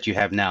prestigious role that you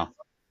have now?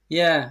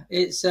 Yeah,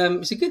 it's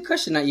a good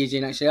question, that,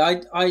 Eugene. Actually,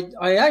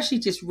 I actually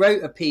just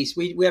wrote a piece.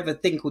 We have a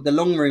thing called the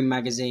Long Room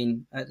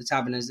magazine at the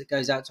Taverners that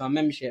goes out to our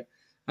membership.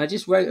 I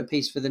just wrote a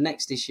piece for the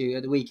next issue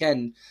at the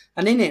weekend,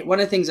 and in it, one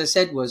of the things I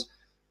said was,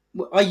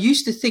 I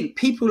used to think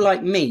people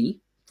like me,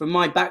 from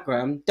my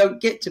background,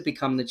 don't get to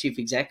become the chief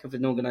exec of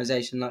an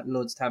organisation like the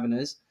Lord's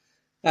Taverners,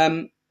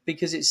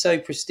 because it's so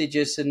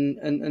prestigious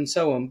and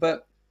so on.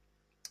 But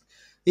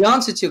the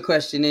answer to your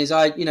question is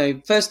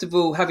first of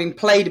all, having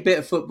played a bit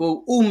of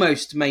football,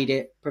 almost made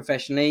it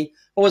professionally.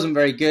 I wasn't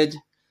very good,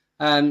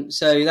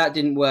 so that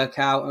didn't work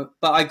out.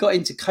 But I got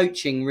into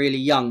coaching really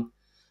young,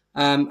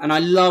 and I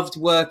loved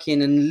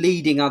working and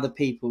leading other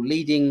people.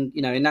 Leading,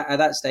 at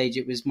that stage,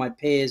 it was my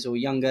peers or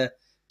younger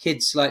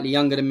kids, slightly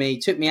younger than me.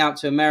 Took me out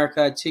to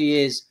America, 2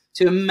 years,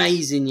 2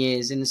 amazing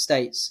years in the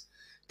States.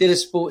 Did a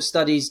sports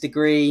studies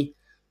degree,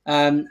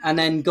 and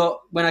then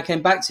when I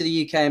came back to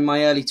the UK in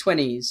my early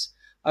 20s.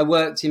 I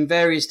worked in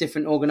various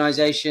different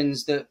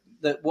organisations that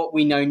what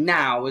we know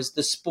now as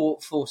the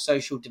sport for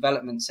social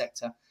development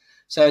sector.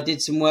 So I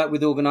did some work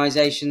with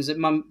organisations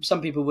that some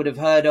people would have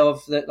heard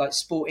of, that like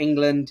Sport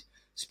England,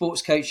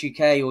 Sports Coach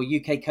UK, or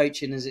UK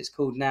Coaching as it's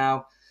called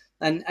now,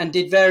 and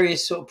did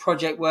various sort of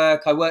project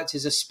work. I worked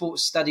as a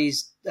sports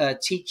studies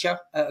teacher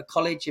at a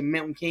college in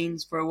Milton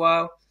Keynes for a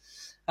while.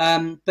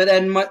 But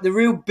then the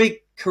real big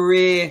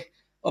career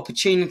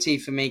opportunity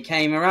for me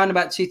came around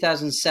about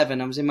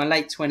 2007. I was in my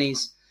late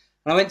 20s.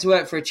 And I went to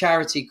work for a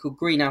charity called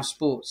Greenhouse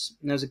Sports.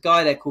 And there was a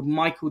guy there called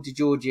Michael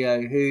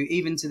DiGiorgio, who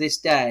even to this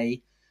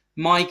day,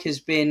 Mike has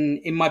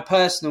been in my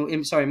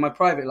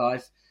private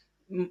life,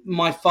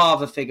 my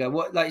father figure.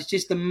 It's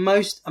just the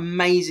most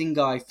amazing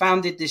guy.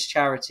 Founded this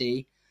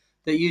charity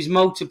that used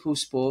multiple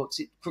sports.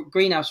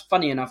 Greenhouse,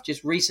 funny enough,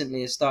 just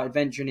recently has started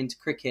venturing into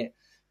cricket,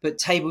 but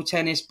table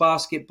tennis,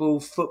 basketball,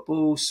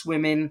 football,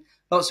 swimming,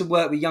 lots of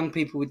work with young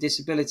people with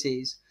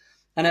disabilities.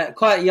 And at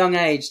quite a young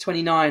age,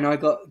 29, I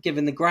got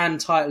given the grand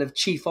title of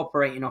Chief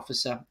Operating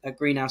Officer at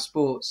Greenhouse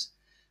Sports.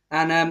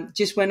 And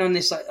just went on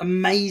this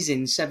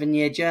amazing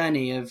 7-year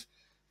journey of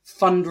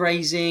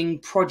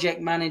fundraising,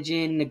 project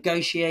managing,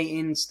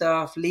 negotiating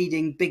stuff,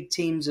 leading big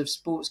teams of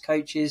sports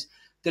coaches,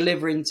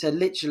 delivering to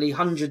literally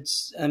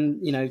hundreds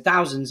and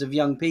thousands of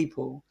young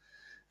people.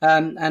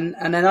 And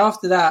then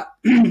after that,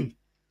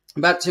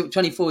 about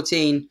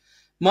 2014,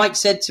 Mike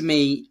said to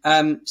me,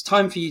 "It's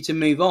time for you to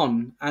move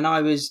on." And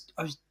I was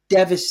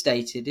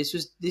devastated.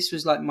 This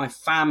was like my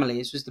family.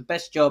 This was the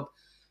best job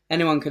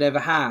anyone could ever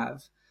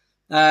have.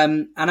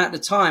 And at the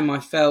time, I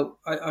felt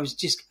I was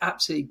just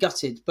absolutely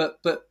gutted. But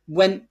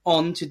went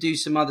on to do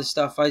some other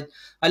stuff.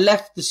 I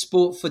left the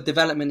sport for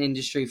development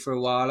industry for a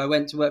while. I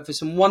went to work for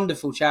some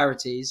wonderful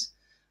charities,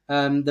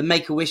 the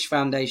Make-A-Wish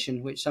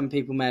Foundation, which some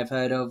people may have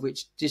heard of,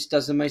 which just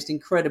does the most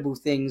incredible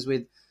things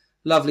with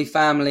lovely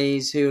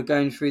families who are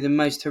going through the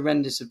most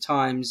horrendous of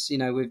times.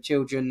 With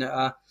children that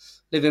are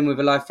living with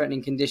a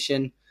life-threatening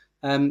condition.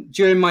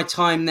 During my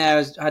time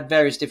there, I had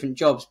various different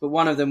jobs, but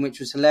one of them,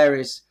 which was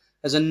hilarious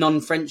as a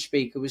non-French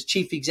speaker, was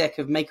chief exec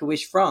of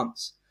Make-A-Wish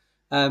France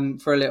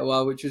for a little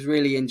while, which was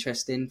really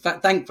interesting.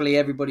 Thankfully,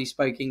 everybody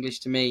spoke English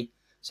to me,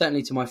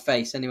 certainly to my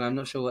face. Anyway, I'm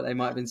not sure what they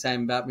might have been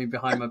saying about me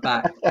behind my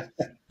back.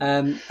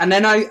 And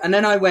then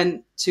I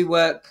went to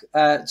work.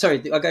 I'll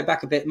go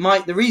back a bit.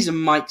 The reason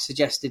Mike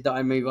suggested that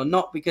I move on,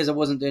 not because I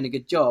wasn't doing a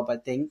good job, I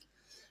think,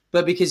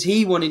 but because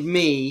he wanted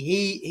me.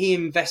 He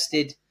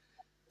invested,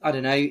 I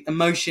don't know,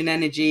 emotion,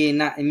 energy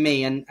in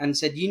me, and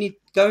said, you need to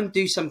go and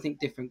do something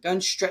different. Go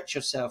and stretch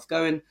yourself.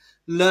 Go and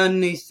learn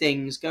new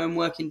things. Go and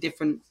work in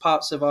different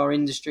parts of our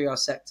industry, our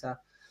sector.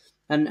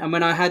 And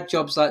when I had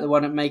jobs like the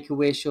one at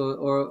Make-A-Wish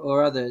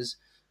or others,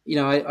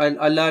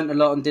 I learned a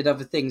lot and did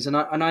other things. And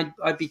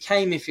I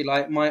became, if you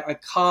like, I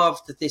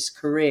carved this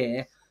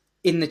career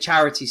in the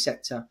charity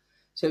sector.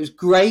 So it was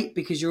great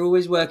because you're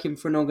always working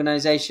for an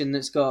organization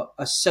that's got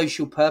a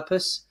social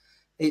purpose.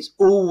 It's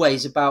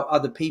always about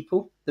other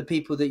people, the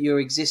people that you're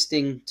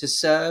existing to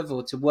serve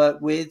or to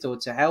work with or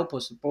to help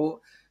or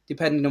support,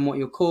 depending on what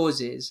your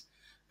cause is.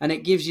 And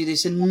it gives you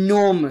this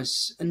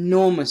enormous, I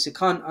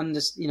can't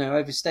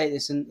overstate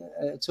this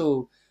at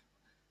all,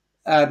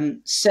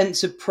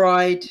 sense of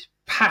pride,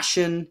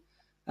 passion,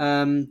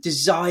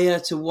 desire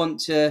to want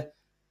to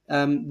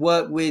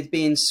work with,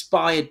 be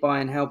inspired by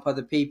and help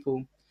other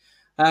people.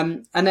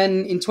 And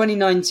then in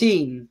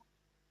 2019,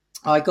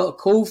 I got a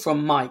call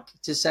from Mike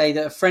to say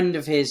that a friend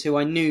of his who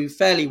I knew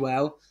fairly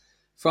well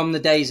from the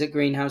days at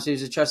Greenhouse, who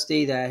was a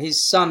trustee there,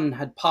 his son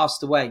had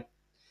passed away.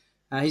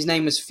 His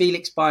name was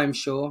Felix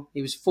Byamshaw.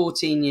 He was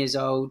 14 years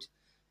old,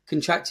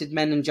 contracted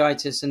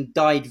meningitis and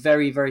died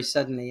very, very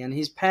suddenly. And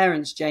his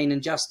parents, Jane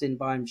and Justin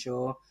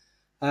Byamshaw,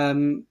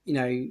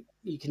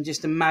 you can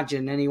just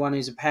imagine, anyone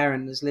who's a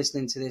parent that's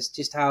listening to this,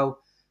 just how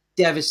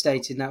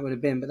devastating that would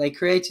have been. But they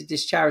created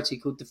this charity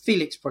called the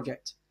Felix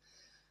Project.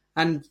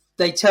 And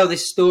they tell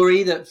this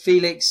story that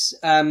Felix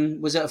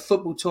was at a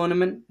football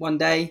tournament one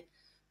day,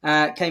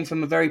 came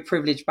from a very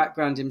privileged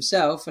background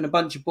himself, and a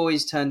bunch of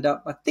boys turned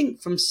up, I think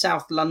from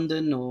South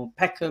London or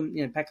Peckham,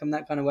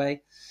 that kind of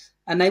way,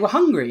 and they were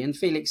hungry. And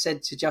Felix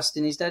said to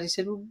Justin, his dad, he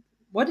said, well,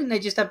 why didn't they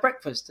just have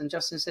breakfast? And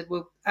Justin said,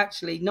 well,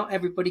 actually, not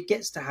everybody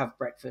gets to have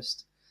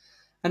breakfast.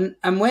 And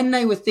when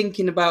they were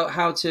thinking about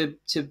how to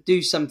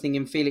do something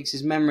in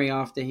Felix's memory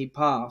after he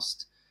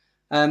passed,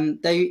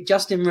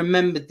 Justin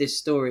remembered this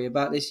story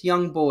about this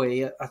young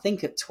boy, I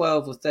think at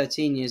 12 or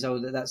 13 years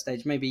old at that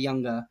stage, maybe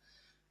younger,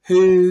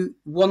 who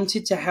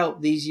wanted to help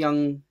these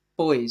young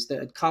boys that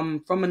had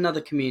come from another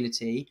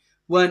community,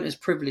 weren't as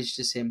privileged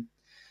as him.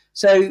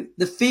 So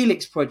the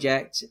Felix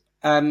Project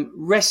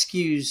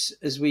rescues,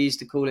 as we used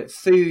to call it,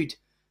 food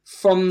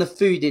from the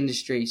food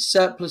industry,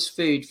 surplus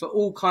food for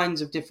all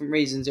kinds of different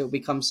reasons. It will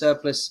become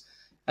surplus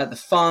at the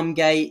farm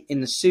gate,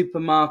 in the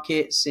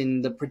supermarkets,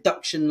 in the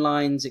production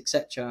lines,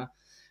 etc.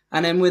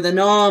 And then with an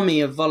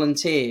army of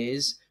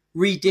volunteers,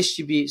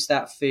 redistributes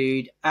that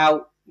food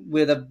out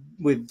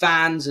with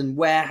vans and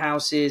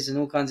warehouses and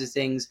all kinds of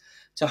things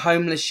to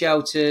homeless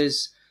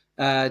shelters,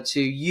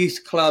 to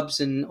youth clubs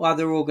and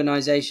other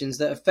organisations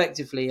that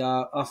effectively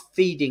are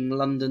feeding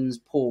London's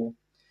poor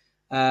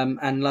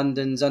and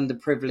London's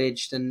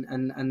underprivileged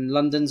and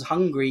London's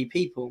hungry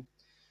people.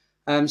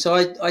 So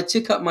I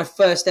took up my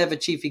first ever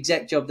chief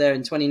exec job there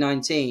in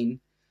 2019.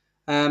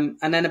 And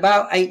then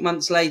about 8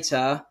 months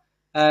later,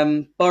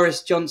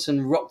 Boris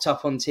Johnson rocked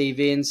up on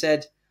TV and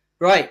said,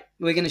 right,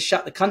 we're going to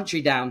shut the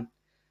country down.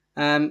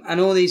 And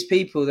all these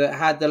people that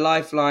had the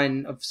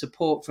lifeline of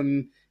support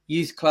from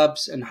youth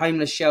clubs and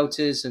homeless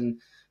shelters and,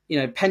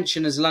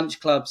 pensioners'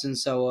 lunch clubs and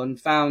so on,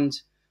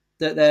 found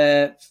that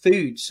their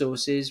food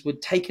sources were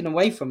taken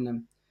away from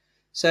them.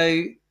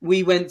 So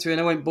we went through,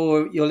 and I won't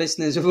bore your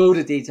listeners with all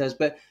the details,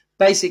 but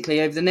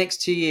basically over the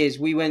next 2 years,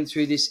 we went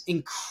through this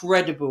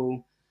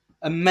incredible,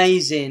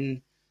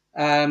 amazing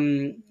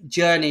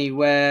journey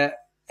where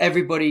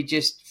everybody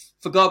just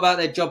forgot about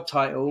their job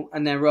title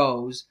and their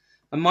roles.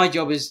 And my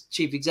job as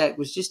chief exec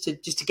was just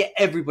to get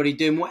everybody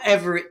doing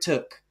whatever it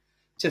took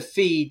to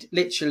feed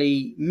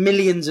literally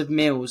millions of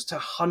meals to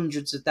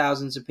hundreds of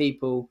thousands of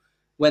people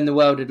when the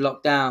world had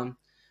locked down.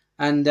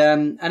 And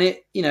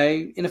it,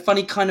 in a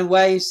funny kind of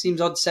way, seems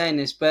odd saying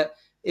this, but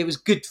it was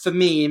good for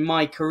me in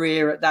my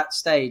career at that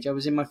stage. I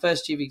was in my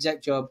first chief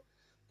exec job.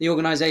 The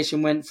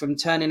organisation went from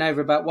turning over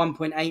about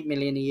 1.8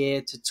 million a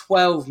year to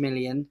 12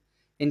 million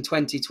in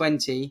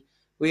 2020.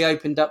 We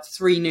opened up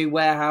 3 new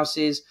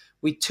warehouses.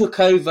 We took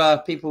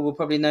over, people will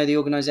probably know the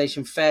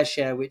organisation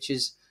FareShare, which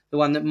is the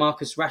one that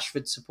Marcus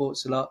Rashford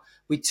supports a lot.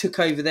 We took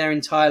over their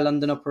entire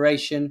London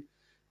operation.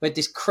 We had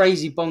this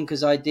crazy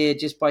bonkers idea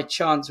just by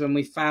chance when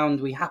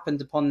we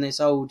happened upon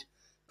this old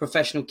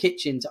professional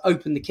kitchen to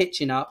open the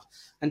kitchen up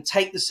and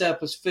take the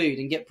surplus food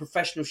and get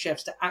professional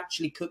chefs to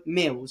actually cook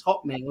meals,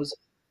 hot meals,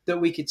 that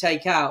we could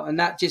take out. And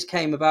that just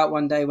came about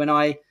one day when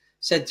I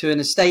said to an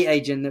estate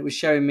agent that was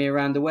showing me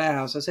around the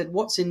warehouse, I said,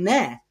 "What's in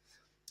there?"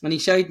 And he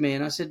showed me,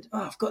 and I said,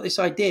 I've got this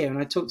idea. And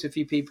I talked to a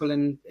few people,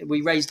 and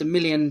we raised 2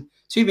 million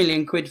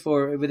quid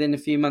for it within a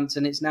few months,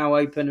 and it's now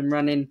open and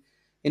running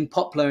in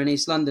Poplar in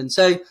East London.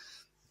 So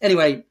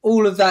anyway,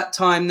 all of that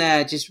time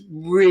there just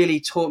really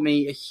taught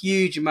me a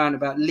huge amount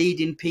about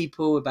leading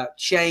people, about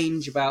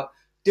change, about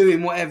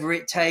doing whatever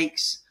it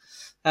takes.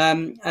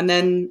 And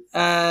then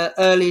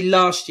early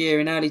last year,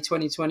 in early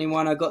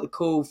 2021, I got the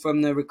call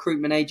from the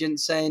recruitment agent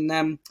saying,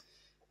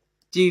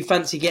 do you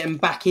fancy getting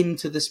back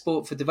into the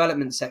sport for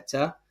development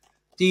sector?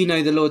 Do you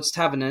know the Lord's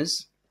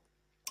Taverners?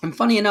 And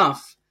funny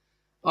enough,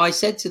 I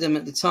said to them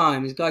at the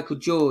time, there's a guy called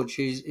George,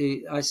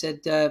 I said,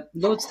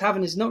 Lord's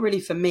Taverners is not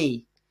really for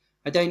me.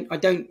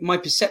 My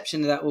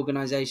perception of that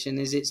organisation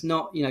is it's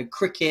not,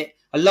 cricket.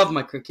 I love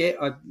my cricket.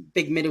 I'm a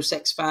big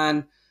Middlesex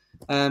fan.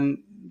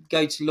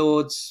 Go to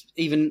Lords,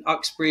 even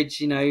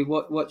Uxbridge,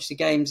 watch the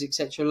games,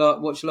 etc. a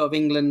lot, watch a lot of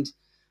England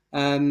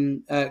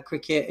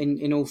cricket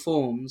in all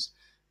forms.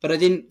 But I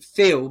didn't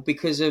feel,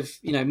 because of,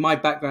 my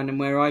background and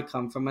where I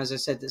come from, as I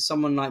said, that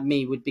someone like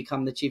me would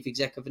become the chief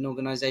exec of an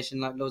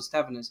organisation like Lord's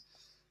Taverners.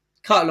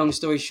 Cut a long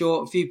story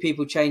short, a few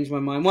people changed my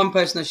mind. One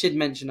person I should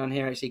mention on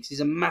here, actually, because he's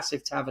a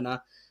massive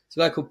taverner. It's a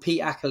guy called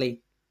Pete Ackerley,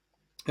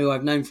 who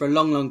I've known for a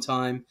long, long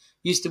time.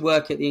 Used to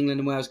work at the England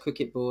and Wales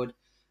Cricket Board.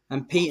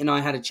 And Pete and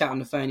I had a chat on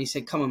the phone. He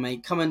said, come on,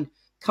 mate, come and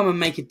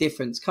make a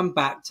difference. Come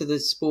back to the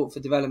sport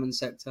for development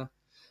sector.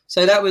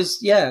 So that was,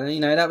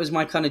 that was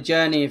my kind of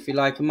journey, if you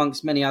like,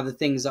 amongst many other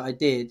things that I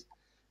did.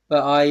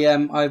 But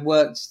I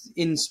worked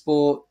in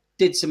sport,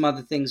 did some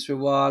other things for a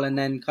while, and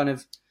then kind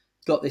of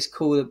got this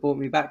call that brought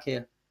me back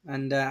here.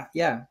 And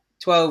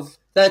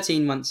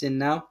 13 months in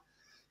now,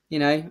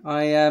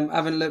 I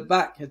haven't looked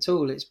back at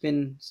all. It's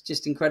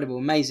just incredible.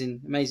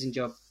 Amazing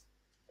job.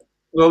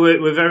 Well,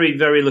 we're very,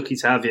 very lucky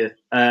to have you.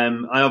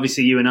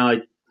 Obviously, you and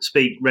I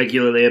speak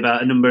regularly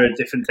about a number of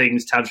different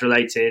things, Tabs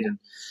related,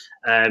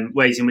 and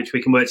ways in which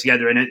we can work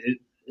together and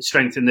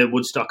strengthen the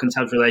Woodstock and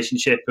Tabs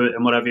relationship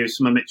and what have you.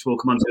 Some of which we'll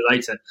come on to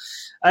later.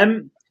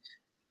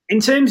 In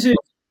terms of,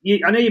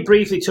 I know you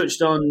briefly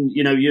touched on,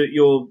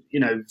 your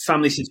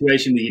family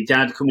situation with your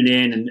dad coming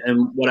in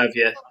and what have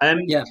you.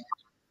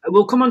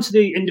 We'll come on to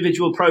the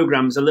individual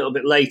programs a little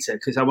bit later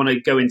because I want to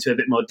go into a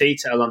bit more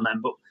detail on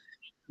them. But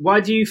why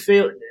do you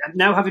feel,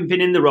 now having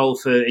been in the role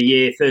for a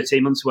year,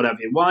 13 months, whatever,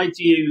 why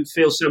do you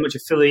feel so much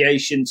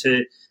affiliation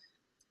to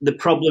the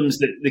problems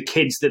that the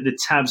kids that the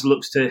Tabs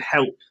looks to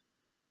help,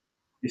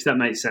 if that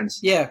makes sense?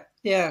 Yeah,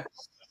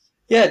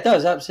 it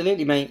does,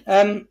 absolutely, mate.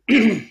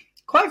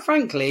 Quite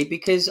frankly,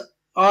 because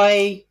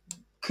I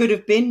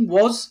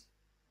was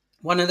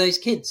one of those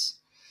kids.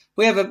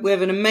 We have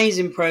an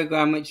amazing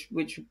program which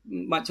we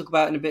might talk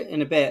about in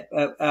a bit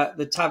at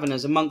the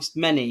Taverners, amongst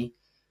many,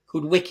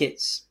 called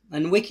Wickets.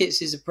 And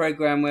Wickets is a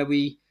program where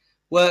we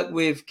work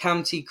with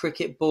county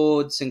cricket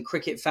boards and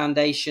cricket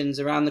foundations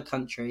around the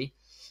country,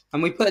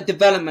 and we put a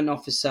development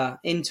officer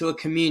into a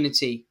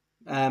community.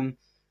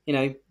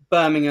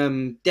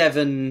 Birmingham,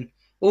 Devon,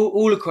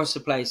 all across the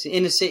place,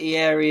 inner city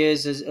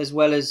areas as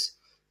well as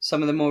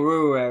some of the more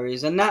rural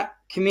areas. And that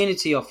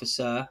community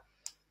officer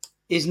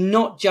is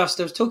not just,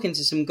 I was talking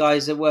to some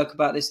guys that work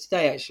about this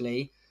today,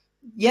 actually.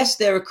 Yes,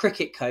 they're a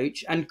cricket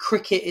coach, and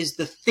cricket is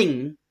the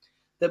thing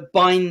that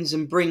binds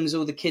and brings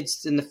all the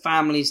kids and the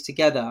families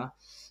together.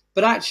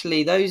 But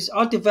actually,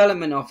 our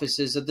development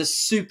officers are the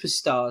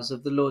superstars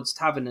of the Lord's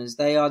Taverners.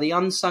 They are the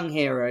unsung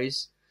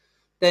heroes.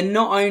 They're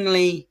not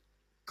only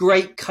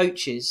great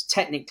coaches,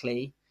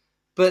 technically,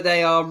 but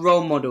they are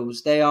role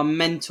models. They are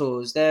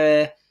mentors.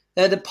 They're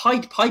the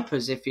Pied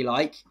Pipers, if you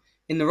like,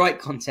 in the right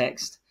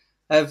context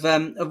of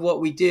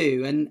what we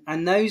do.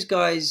 And those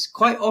guys,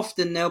 quite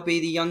often, they'll be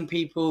the young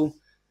people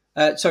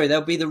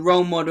they'll be the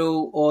role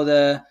model or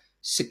the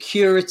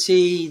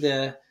security,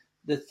 the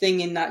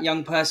thing in that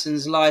young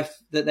person's life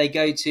that they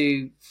go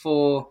to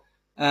for,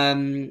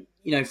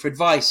 for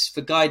advice,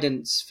 for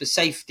guidance, for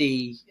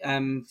safety,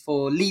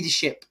 for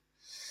leadership.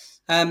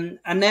 And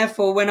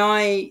therefore, when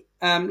I,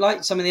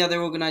 like some of the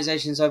other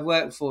organisations I've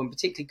worked for, and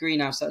particularly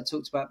Greenhouse that I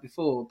talked about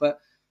before, but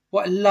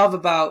what I love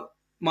about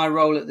my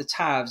role at the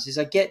TAVs is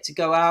I get to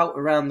go out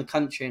around the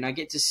country and I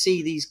get to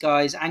see these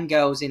guys and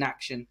girls in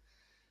action.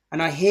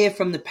 And I hear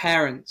from the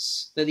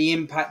parents that the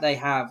impact they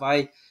have.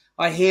 I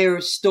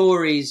hear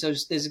stories.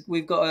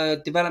 We've got a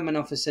development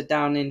officer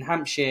down in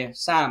Hampshire,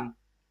 Sam,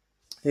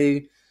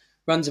 who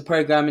runs a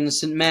programme in the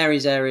St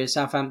Mary's area,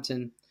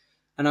 Southampton.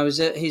 And I was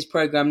at his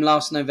programme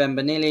last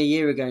November, nearly a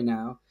year ago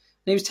now.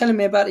 And he was telling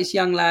me about this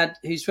young lad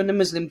who's from the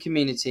Muslim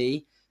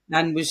community,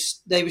 and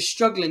they were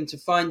struggling to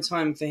find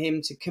time for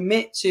him to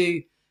commit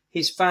to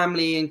his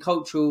family and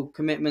cultural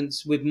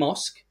commitments with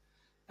mosque,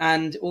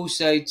 and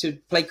also to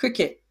play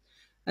cricket.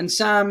 And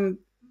Sam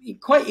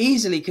quite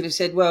easily could have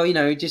said, well,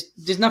 just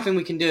there's nothing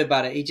we can do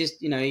about it. He just,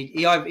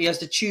 he has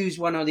to choose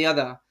one or the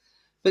other.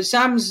 But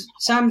Sam's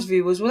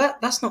view was, well,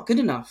 that's not good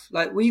enough.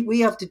 Like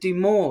we have to do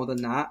more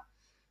than that.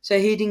 So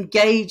he'd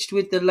engaged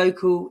with the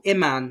local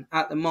imam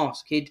at the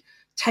mosque. He'd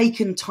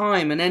taken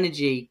time and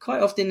energy,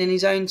 quite often in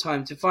his own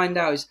time, to find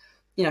out,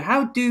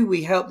 how do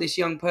we help this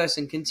young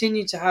person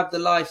continue to have the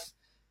life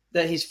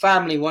that his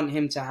family want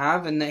him to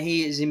have, and that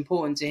he is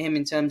important to him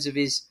in terms of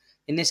his,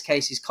 in this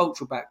case, his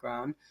cultural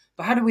background.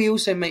 But how do we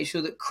also make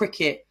sure that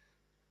cricket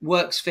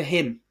works for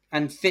him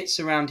and fits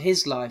around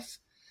his life?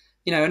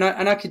 And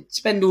I could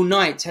spend all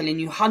night telling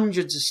you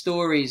hundreds of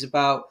stories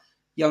about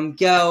young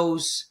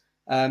girls,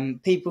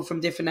 people from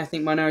different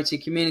ethnic minority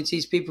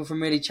communities, people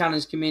from really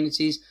challenged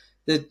communities,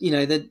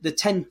 the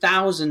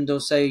 10,000 or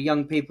so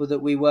young people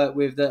that we work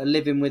with that are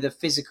living with a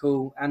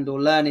physical and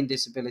or learning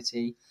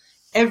disability.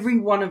 Every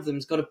one of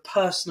them's got a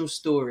personal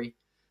story.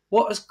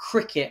 What has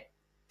cricket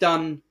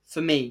done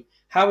for me?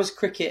 How has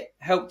cricket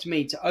helped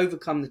me to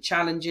overcome the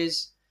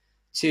challenges,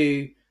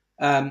 to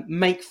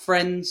make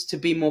friends, to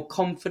be more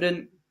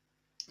confident,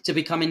 to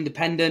become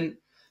independent?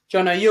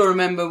 Jono, you'll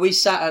remember we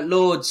sat at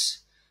Lord's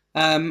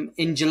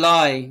in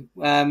July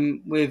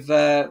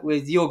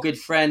with your good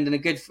friend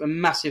and a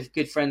massive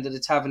good friend of the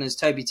Taverners,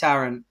 Toby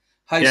Tarrant,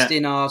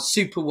 hosting our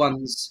Super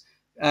Ones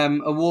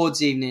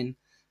awards evening.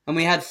 And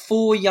we had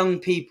 4 young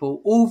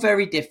people, all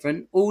very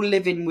different, all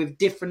living with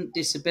different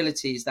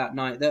disabilities that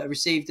night, that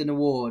received an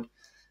award.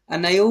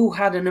 And they all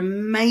had an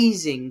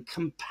amazing,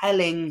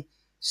 compelling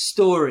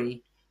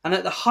story. And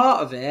at the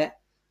heart of it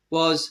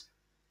was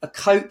a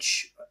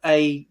coach,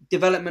 a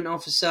development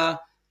officer,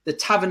 the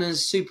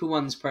Taverners Super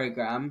Ones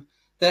program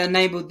that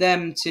enabled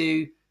them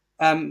to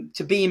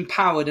be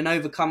empowered and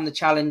overcome the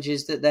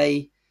challenges that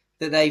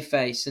they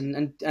face.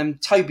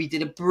 And Toby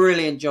did a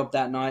brilliant job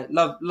that night.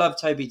 Love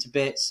Toby to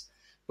bits.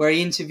 Where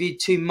he interviewed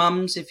 2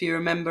 mums, if you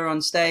remember,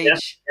 on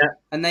stage. Yeah.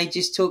 And they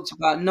just talked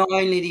about not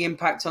only the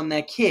impact on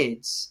their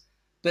kids,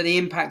 but the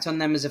impact on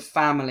them as a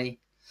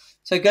family.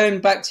 So going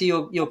back to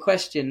your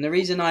question, the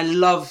reason I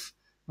love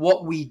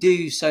what we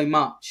do so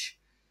much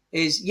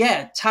is,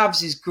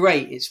 TAVs is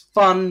great. It's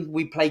fun.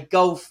 We play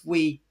golf.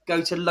 We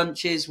go to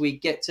lunches. We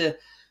get to,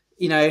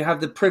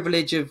 have the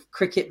privilege of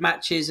cricket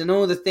matches and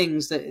all the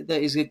things that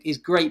is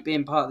great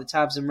being part of the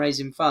TAVs and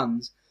raising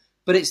funds.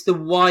 But it's the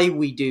why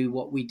we do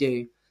what we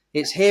do.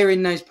 It's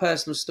hearing those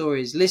personal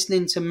stories,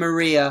 listening to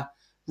Maria,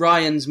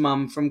 Ryan's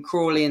mum from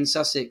Crawley in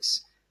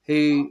Sussex,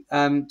 who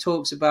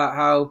talks about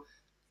how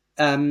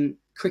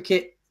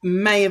cricket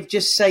may have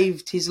just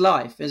saved his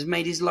life, has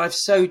made his life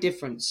so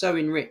different, so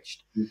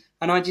enriched. Mm.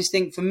 And I just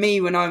think for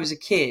me, when I was a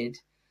kid,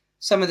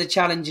 some of the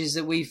challenges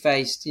that we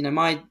faced,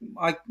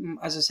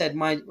 as I said,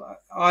 my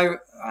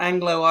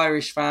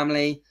Anglo-Irish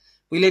family,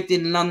 we lived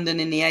in London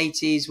in the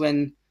 80s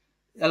when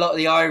a lot of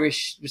the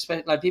Irish,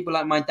 like people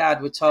like my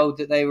dad, were told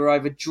that they were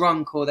either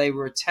drunk or they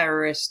were a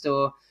terrorist,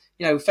 or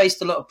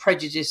faced a lot of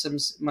prejudice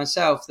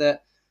myself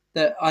that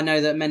I know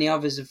that many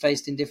others have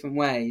faced in different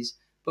ways.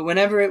 But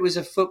whenever it was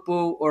a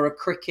football or a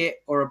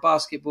cricket or a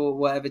basketball or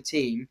whatever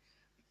team,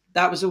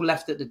 that was all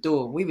left at the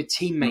door. We were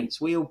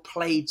teammates. We all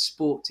played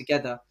sport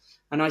together,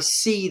 and I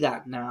see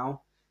that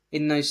now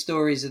in those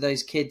stories of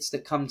those kids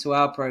that come to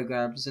our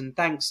programs. And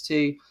thanks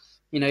to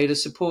the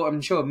support,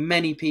 I'm sure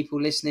many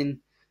people listening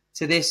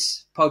to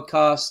this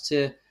podcast,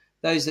 to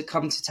those that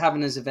come to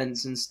Taverners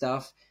events and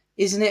stuff.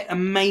 Isn't it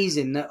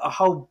amazing that a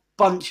whole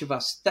bunch of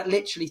us, that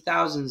literally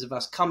thousands of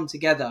us, come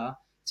together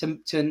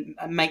to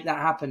make that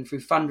happen through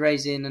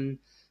fundraising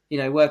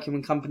and working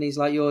with companies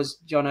like yours,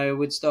 Jono,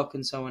 Woodstock,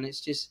 and so on. It's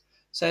just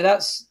so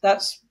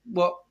that's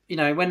what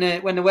when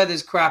the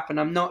weather's crap and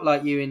I'm not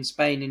like you in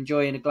Spain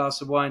enjoying a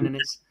glass of wine and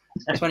it's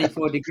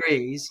 24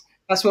 degrees.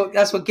 That's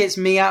what gets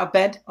me out of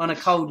bed on a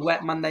cold,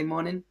 wet Monday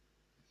morning.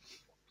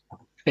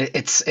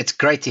 It's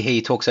great to hear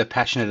you talk so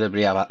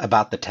passionately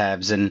about the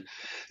TAVs, and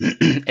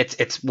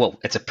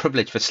it's a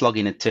privilege for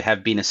Slogging It to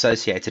have been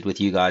associated with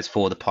you guys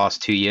for the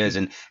past 2 years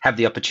and have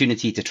the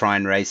opportunity to try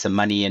and raise some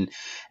money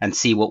and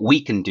see what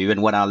we can do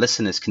and what our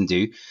listeners can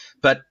do.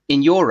 But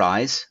in your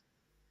eyes,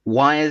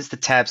 why is the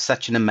TAB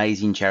such an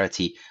amazing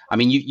charity? I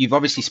mean, you've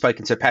obviously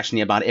spoken so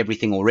passionately about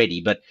everything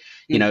already, but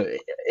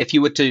if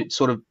you were to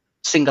sort of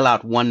single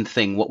out one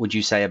thing, what would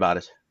you say about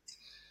it?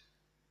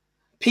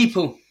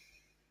 People.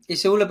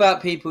 It's all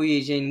about people,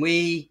 Eugene.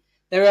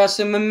 There are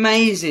some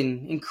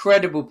amazing,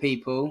 incredible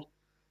people,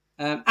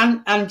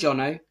 and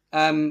Jono,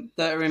 that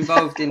are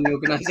involved in the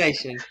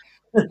organisation.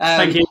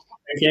 Thank you.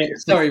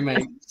 Sorry,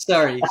 mate.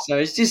 Sorry.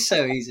 It's just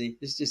so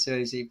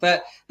easy.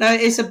 But no,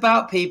 it's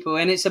about people,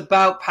 and it's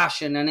about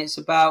passion, and it's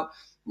about,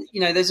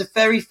 there's a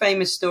very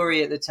famous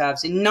story at the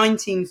Tabs in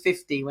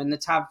 1950 when the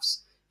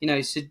Tabs,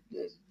 so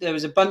there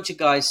was a bunch of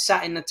guys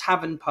sat in a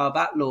tavern pub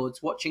at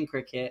Lord's watching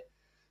cricket,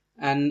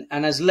 and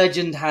as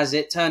legend has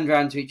it, turned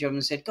around to each other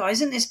and said,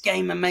 "Guys, isn't this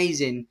game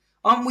amazing?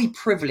 Aren't we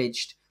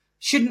privileged?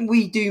 Shouldn't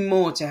we do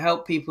more to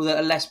help people that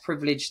are less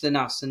privileged than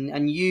us,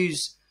 and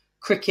use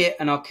cricket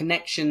and our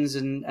connections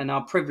and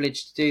our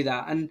privilege to do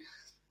that?"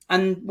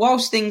 And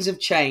whilst things have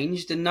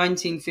changed, and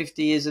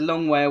 1950 is a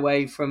long way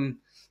away from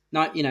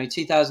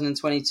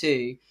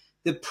 2022,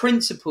 the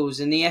principles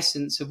and the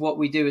essence of what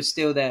we do are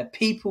still there.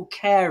 People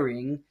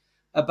caring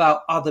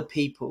about other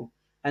people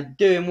and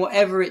doing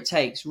whatever it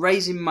takes,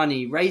 raising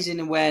money, raising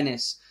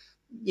awareness,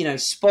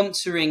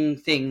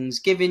 sponsoring things,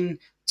 giving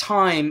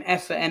time,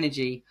 effort,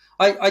 energy.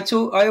 I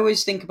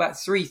always think about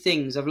three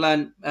things I've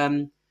learned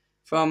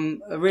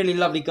from a really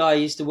lovely guy I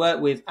used to work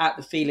with at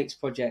the Felix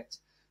Project,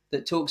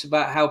 that talks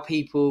about how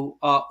people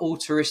are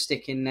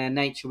altruistic in their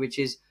nature, which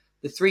is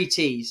the 3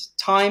 T's: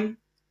 time,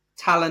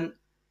 talent,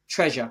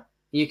 treasure.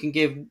 You can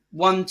give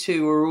 1,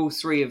 2, or all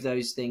 3 of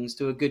those things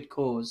to a good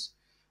cause.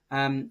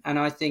 And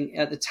I think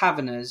at the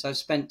Taverners, I've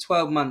spent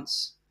 12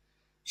 months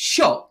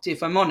shocked,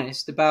 if I'm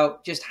honest,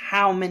 about just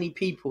how many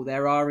people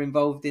there are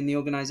involved in the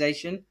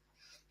organisation.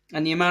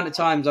 And the amount of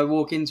times I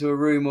walk into a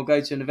room or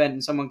go to an event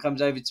and someone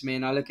comes over to me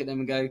and I look at them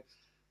and go,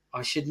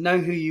 "I should know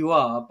who you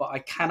are, but I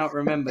cannot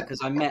remember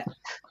because I met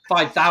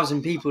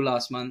 5,000 people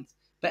last month."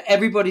 But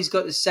everybody's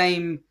got the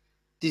same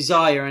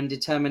desire and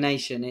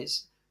determination.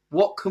 It's,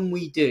 what can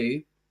we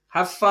do?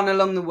 Have fun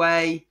along the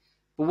way,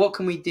 but what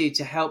can we do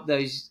to help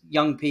those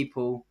young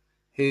people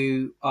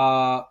who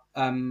are,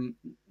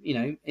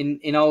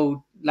 in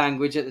old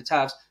language at the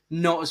Tabs,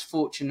 not as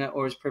fortunate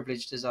or as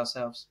privileged as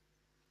ourselves?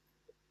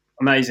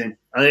 Amazing.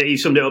 I think you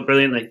summed it up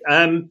brilliantly.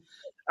 I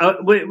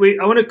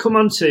want to come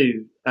on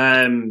to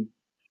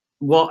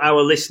what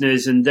our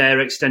listeners and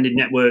their extended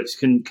networks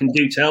can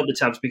do to help the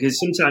Tabs, because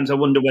sometimes I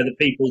wonder whether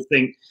people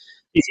think,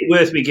 is it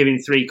worth me giving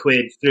 £3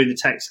 through the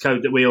text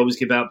code that we always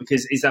give out?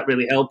 Because is that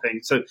really helping?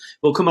 So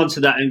we'll come on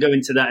to that and go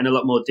into that in a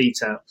lot more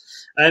detail.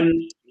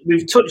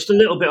 We've touched a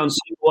little bit on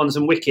Super Ones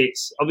and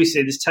wickets.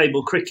 Obviously, there's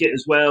table cricket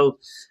as well.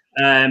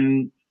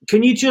 Can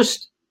you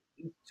just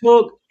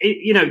talk,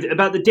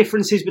 about the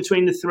differences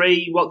between the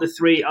 3, what the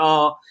 3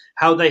 are,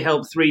 how they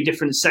help 3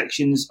 different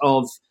sections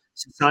of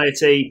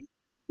society?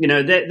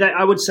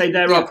 I would say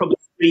there are probably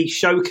 3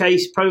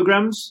 showcase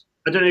programs.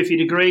 I don't know if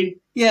you'd agree.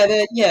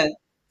 Yeah,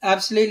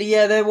 absolutely.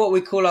 Yeah, they're what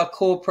we call our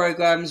core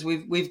programs.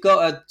 We've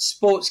got a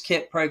sports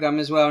kit program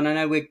as well, and I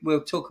know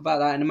we'll talk about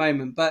that in a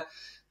moment. But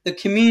the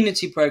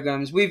community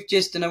programs,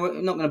 and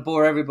I'm not going to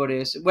bore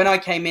everybody. When I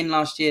came in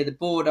last year, the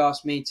board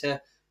asked me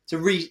to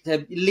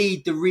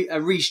lead the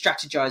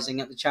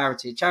re-strategizing at the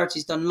charity. The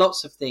charity's done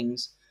lots of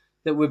things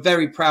that we're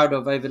very proud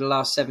of over the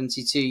last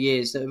 72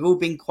 years that have all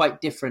been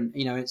quite different.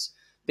 It's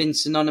been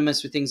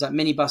synonymous with things like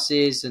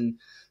minibuses and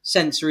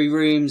sensory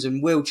rooms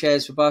and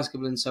wheelchairs for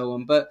basketball and so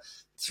on. But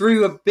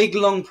through a big,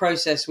 long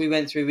process we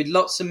went through with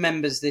lots of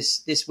members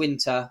this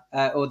winter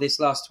or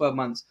this last 12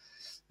 months,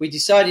 we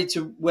decided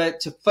to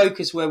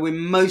focus where we're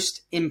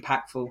most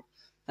impactful.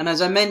 And as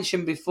I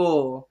mentioned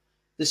before,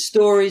 the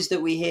stories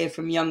that we hear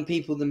from young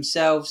people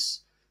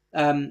themselves,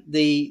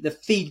 the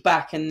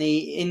feedback and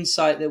the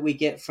insight that we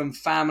get from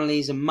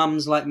families and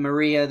mums like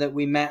Maria that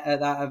we met at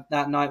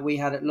that night we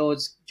had at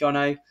Lord's,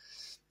 Jono,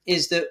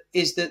 is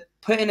that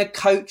putting a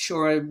coach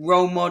or a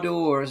role model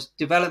or a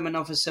development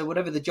officer,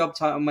 whatever the job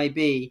title may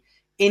be,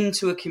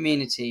 into a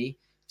community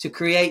to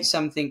create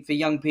something for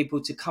young people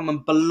to come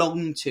and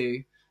belong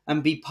to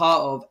and be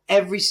part of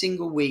every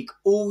single week,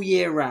 all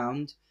year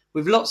round,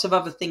 with lots of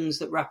other things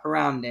that wrap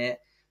around it,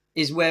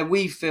 is where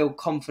we feel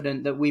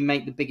confident that we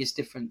make the biggest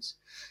difference.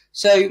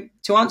 So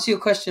to answer your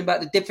question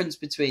about the difference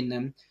between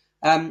them,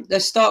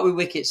 let's start with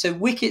Wickets. So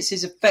Wickets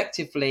is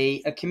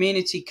effectively a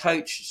community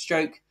coach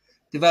stroke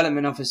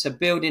development officer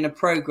building a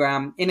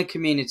program in a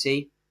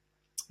community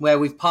where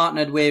we've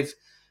partnered with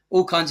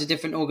all kinds of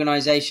different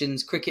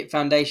organisations, cricket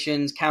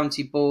foundations,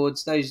 county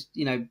boards. Those,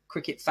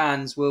 cricket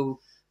fans will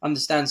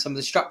understand some of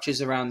the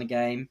structures around the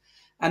game.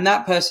 And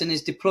that person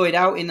is deployed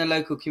out in the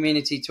local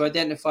community to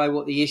identify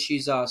what the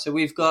issues are. So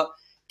we've got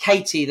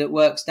Katie that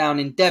works down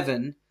in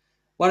Devon.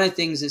 One of the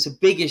things that's a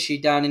big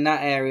issue down in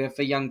that area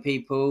for young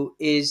people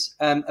is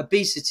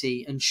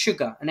obesity and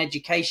sugar and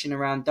education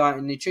around diet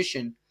and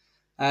nutrition.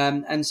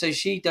 And so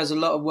she does a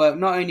lot of work,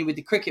 not only with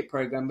the cricket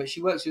program, but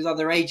she works with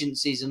other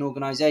agencies and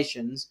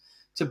organisations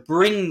to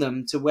bring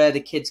them to where the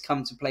kids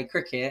come to play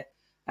cricket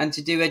and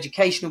to do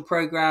educational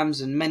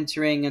programs and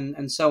mentoring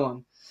and so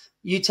on.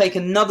 You take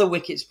another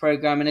Wickets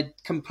program in a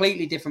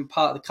completely different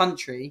part of the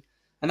country,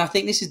 and I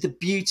think this is the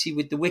beauty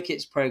with the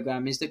Wickets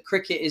program, is that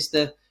cricket is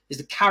the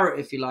carrot,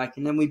 if you like,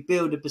 and then we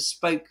build a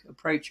bespoke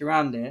approach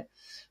around it.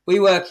 We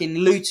work in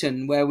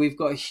Luton, where we've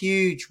got a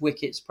huge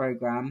Wickets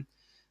program,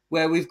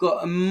 where we've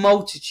got a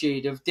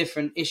multitude of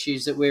different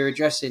issues that we're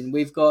addressing.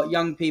 We've got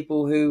young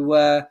people who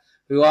are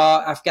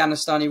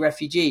Afghanistani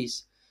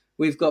refugees.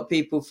 We've got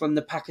people from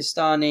the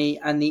Pakistani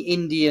and the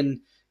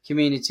Indian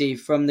community,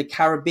 from the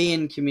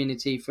Caribbean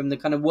community, from the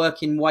kind of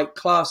working white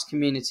class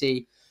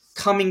community,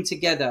 coming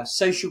together,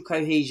 social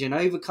cohesion,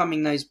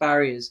 overcoming those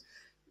barriers.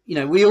 You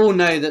know, we all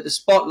know that the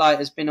spotlight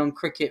has been on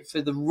cricket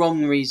for the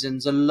wrong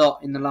reasons a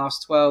lot in the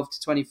last 12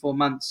 to 24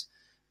 months,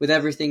 with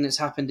everything that's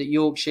happened at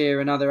Yorkshire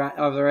and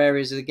other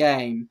areas of the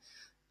game.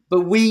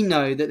 But we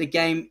know that the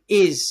game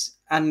is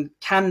and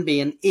can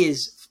be and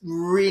is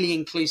really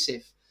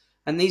inclusive.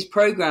 And these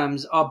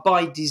programs are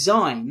by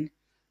design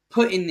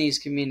put in these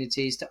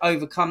communities to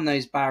overcome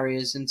those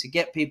barriers and to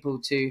get people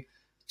to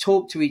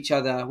talk to each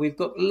other. We've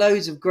got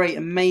loads of great,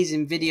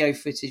 amazing video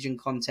footage and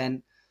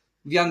content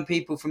of young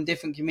people from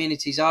different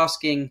communities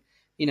asking,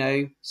 you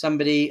know,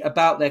 somebody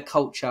about their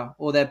culture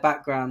or their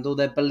background or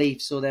their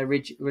beliefs or their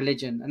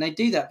religion. And they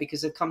do that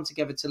because they've come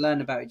together to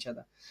learn about each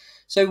other.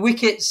 So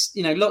Wickets,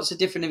 you know, lots of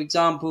different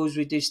examples.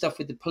 We do stuff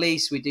with the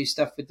police. We do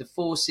stuff with the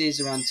forces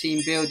around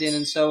team building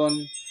and so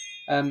on.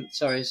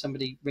 Sorry,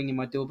 somebody ringing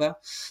my doorbell.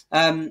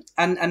 And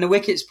the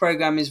Wickets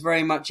program is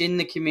very much in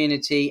the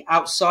community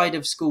outside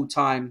of school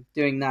time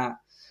doing that.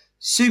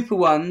 Super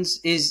Ones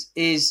is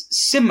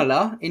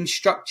similar in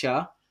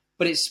structure,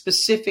 but it's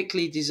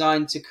specifically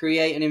designed to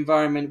create an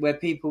environment where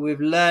people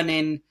with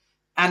learning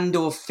and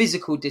or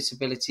physical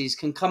disabilities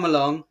can come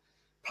along,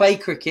 play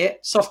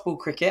cricket, softball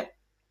cricket,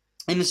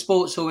 in the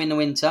sports hall in the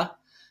winter,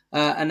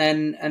 and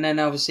then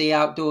obviously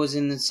outdoors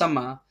in the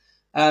summer.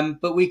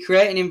 But we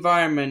create an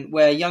environment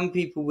where young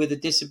people with a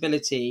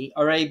disability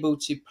are able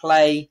to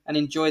play and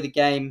enjoy the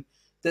game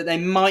that they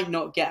might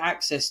not get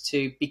access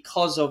to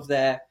because of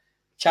their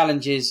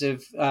challenges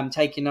of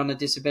taking on a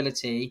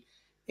disability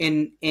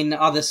in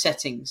other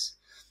settings.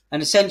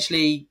 And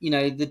essentially, you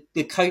know,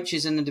 the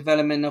coaches and the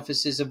development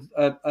officers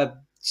are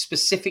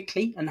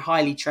specifically and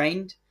highly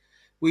trained.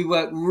 We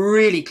work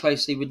really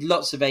closely with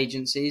lots of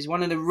agencies.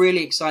 One of the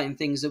really exciting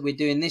things that we're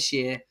doing this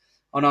year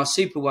on our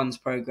Super Ones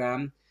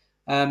program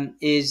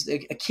is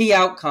a key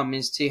outcome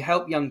is to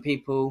help young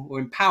people, or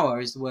empower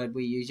is the word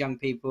we use, young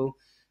people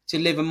to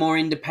live a more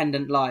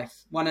independent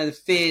life. One of the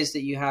fears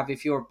that you have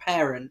if you're a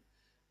parent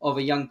of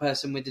a young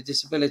person with a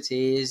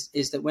disability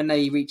is that when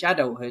they reach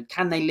adulthood,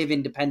 can they live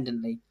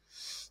independently?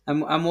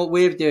 And what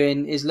we're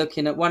doing is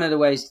looking at one of the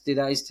ways to do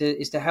that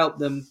is to help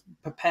them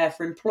prepare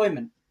for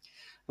employment.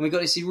 And we've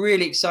got this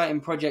really exciting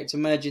project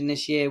emerging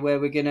this year where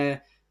we're going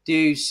to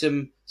do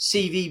some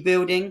CV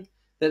building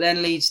that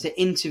then leads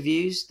to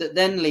interviews, that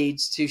then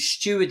leads to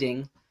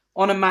stewarding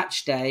on a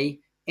match day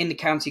in the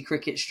county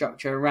cricket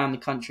structure around the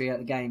country at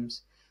the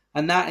games.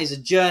 And that is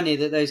a journey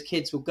that those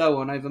kids will go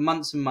on over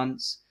months and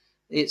months.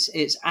 It's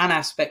an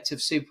aspect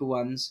of Super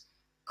Ones.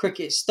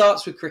 Cricket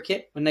starts with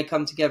cricket when they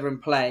come together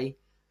and play.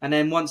 And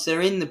then once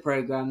they're in the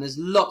programme, there's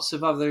lots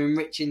of other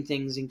enriching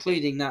things,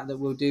 including that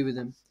we'll do with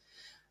them.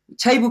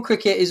 Table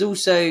cricket is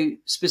also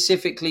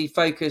specifically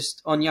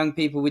focused on young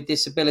people with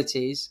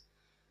disabilities.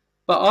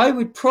 But I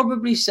would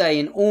probably say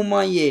in all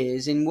my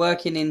years in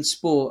working in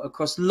sport,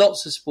 across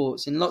lots of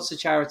sports, in lots of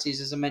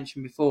charities, as I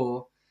mentioned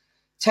before,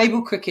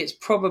 table cricket's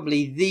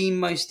probably the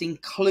most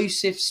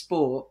inclusive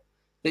sport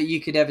that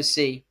you could ever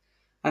see.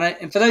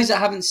 And for those that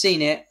haven't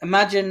seen it,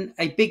 imagine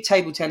a big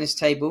table tennis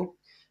table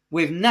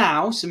with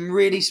now some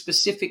really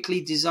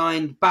specifically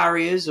designed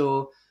barriers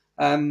or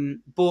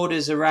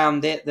borders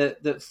around it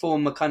that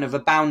form a kind of a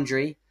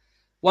boundary.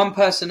 One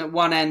person at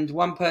one end,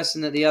 one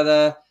person at the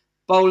other,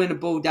 bowling a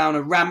ball down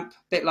a ramp,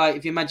 a bit like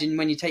if you imagine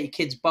when you take your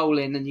kids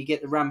bowling and you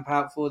get the ramp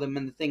out for them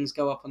and the things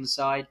go up on the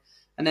side.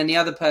 And then the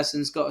other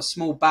person's got a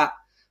small bat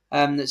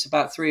that's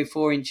about 3 or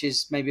 4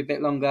 inches, maybe a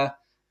bit longer.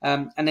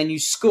 And then you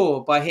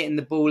score by hitting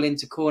the ball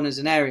into corners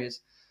and areas.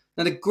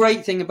 Now, the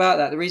great thing about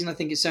that, the reason I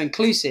think it's so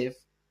inclusive,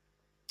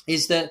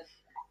 is that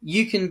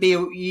you can be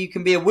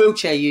a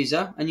wheelchair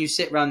user and you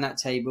sit around that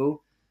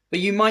table, but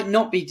you might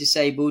not be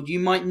disabled. You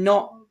might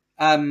not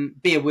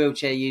be a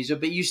wheelchair user,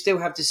 but you still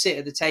have to sit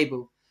at the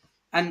table.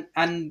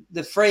 And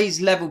the phrase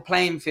level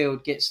playing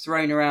field gets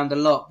thrown around a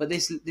lot, but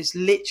this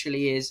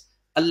literally is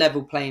a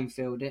level playing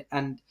field,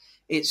 and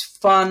it's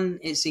fun,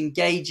 it's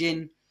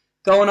engaging.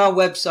 Go on our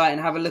website and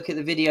have a look at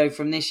the video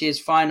from this year's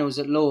finals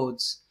at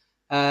Lord's,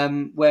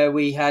 where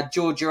we had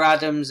Georgia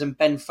Adams and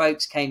Ben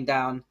Folkes came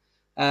down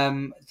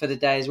for the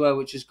day as well,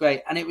 which was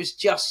great. And it was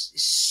just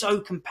so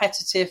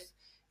competitive.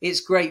 It's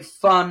great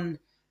fun,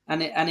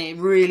 and it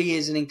really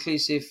is an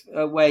inclusive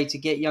way to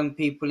get young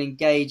people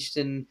engaged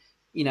and,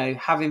 you know,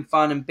 having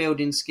fun and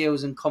building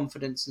skills and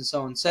confidence and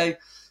so on. So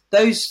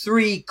those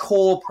 3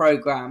 core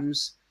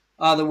programs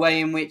are the way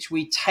in which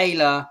we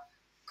tailor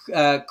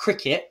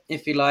cricket,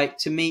 if you like,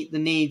 to meet the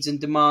needs and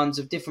demands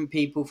of different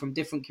people from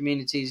different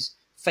communities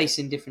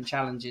facing different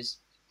challenges.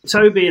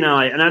 Toby and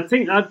I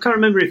think I can't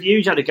remember if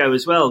you had a go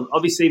as well.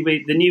 Obviously,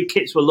 the new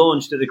kits were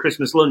launched at the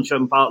Christmas lunch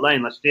on Park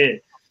Lane last year,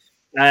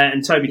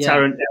 and Toby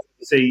Tarrant,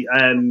 obviously,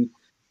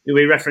 who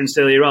we referenced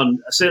earlier on,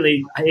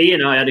 certainly he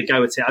and I had a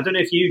go at it. I don't know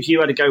if you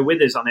had a go with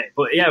us on it,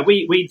 but yeah,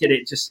 we did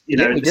it. Just we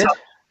did.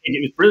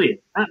 It was brilliant,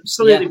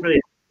 absolutely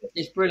brilliant.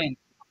 It's brilliant.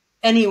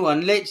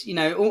 Anyone,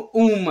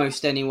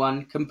 almost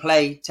anyone can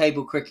play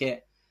table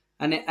cricket,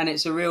 and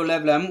it's a real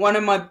leveler. And one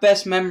of my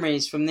best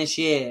memories from this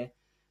year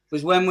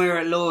was when we were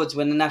at Lords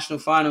when the national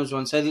finals were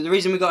on. So the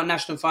reason we got a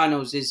national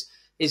finals is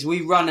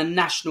we run a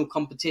national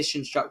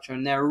competition structure,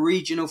 and there are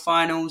regional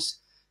finals.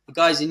 The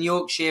guys in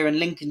Yorkshire and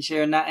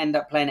Lincolnshire and that end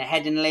up playing at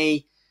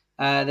Headingley,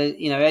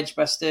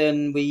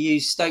 Edgbaston. We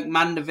use Stoke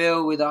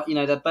Mandeville with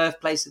the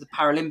birthplace of the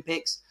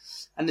Paralympics,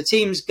 and the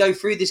teams go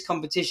through this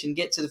competition,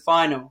 get to the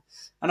final.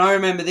 And I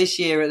remember this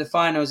year at the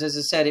finals, as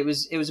I said, it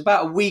was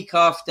about a week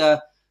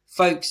after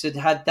folks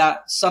had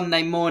that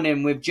Sunday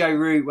morning with Joe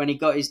Root when he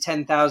got his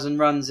 10,000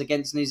 runs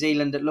against New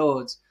Zealand at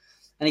Lords.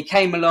 And he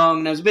came along,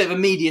 and there was a bit of a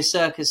media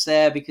circus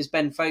there because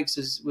Ben Folkes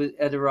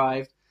had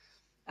arrived.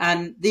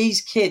 And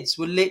these kids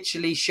were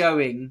literally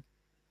showing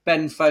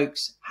Ben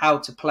Folkes how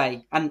to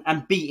play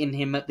and beating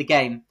him at the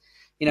game.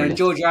 And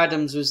Georgia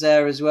Adams was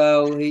there as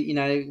well,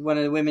 who, one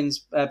of the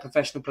women's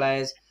professional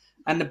players.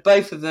 And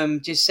both of them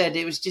just said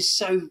it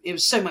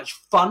was so much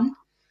fun.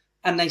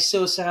 And they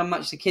saw how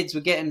much the kids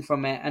were getting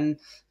from it. And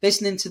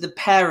listening to the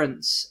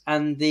parents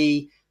and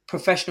the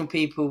professional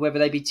people, whether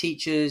they be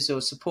teachers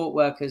or support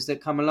workers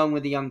that come along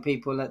with the young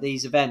people at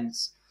these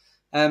events,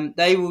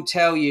 they will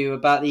tell you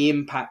about the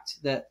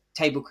impact that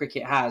table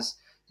cricket has.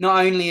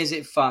 Not only is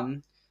it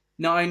fun,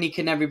 not only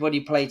can everybody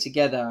play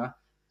together,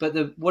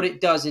 but what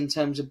it does in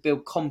terms of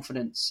build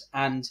confidence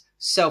and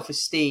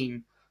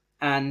self-esteem.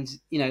 And,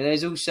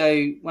 there's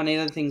also one of the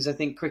other things I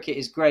think cricket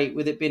is great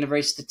with it being a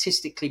very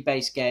statistically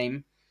based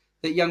game,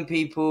 that young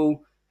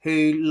people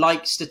who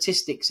like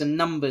statistics and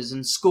numbers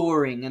and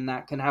scoring and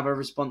that can have a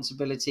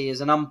responsibility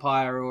as an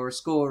umpire or a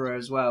scorer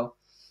as well.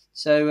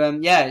 So,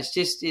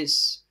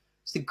 it's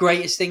the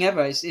greatest thing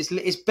ever.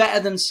 It's better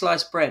than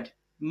sliced bread,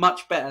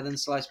 much better than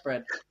sliced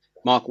bread.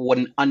 Mark, what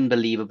an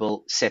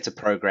unbelievable set of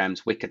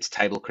programs Wickets,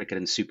 Table Cricket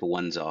and Super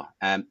Ones are.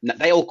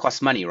 They all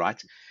cost money,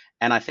 right?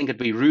 And I think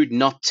it'd be rude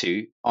not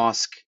to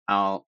ask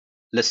our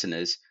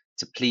listeners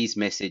to please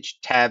message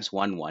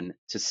TAVS11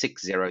 to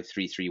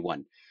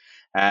 60331.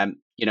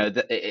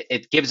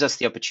 It gives us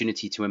the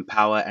opportunity to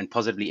empower and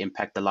positively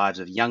impact the lives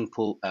of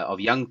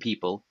young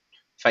people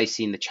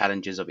facing the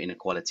challenges of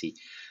inequality.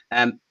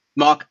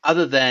 Mark,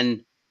 other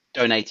than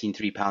donating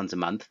 £3 a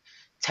month,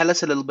 tell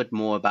us a little bit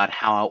more about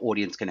how our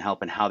audience can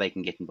help and how they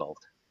can get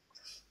involved.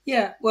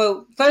 Yeah,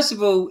 well, first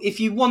of all, if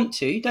you want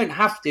to, you don't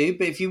have to,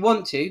 but if you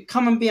want to,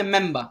 come and be a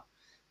member.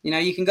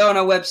 You can go on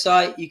our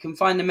website, you can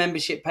find the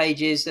membership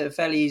pages that are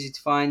fairly easy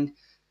to find.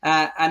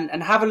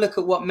 And have a look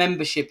at what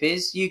membership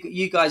is.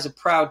 You guys are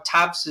proud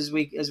TAVs,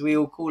 as we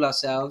all call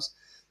ourselves.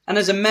 And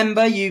as a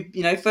member,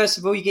 first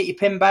of all, you get your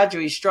pin badge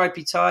or your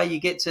stripy tie. You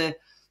get to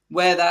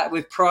wear that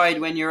with pride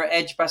when you're at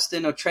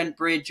Edgbaston or Trent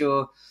Bridge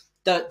or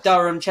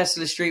Durham,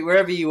 Chester Street,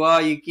 wherever you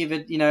are. You give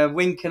it, a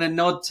wink and a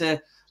nod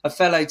to a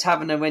fellow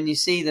taverner when you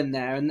see them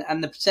there.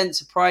 And the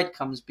sense of pride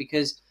comes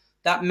because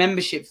that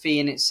membership fee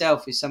in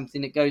itself is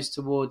something that goes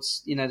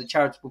towards, the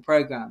charitable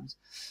programs.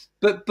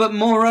 But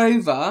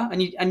moreover,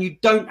 and you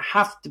don't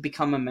have to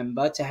become a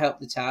member to help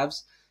the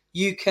TAVs.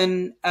 You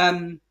can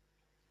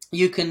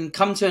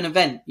come to an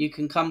event. You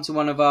can come to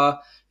one of our,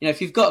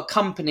 if you've got a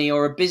company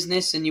or a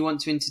business and you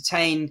want to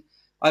entertain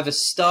either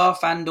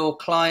staff and or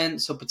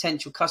clients or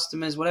potential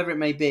customers, whatever it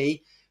may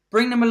be,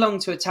 bring them along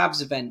to a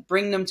TAVs event.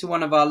 Bring them to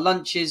one of our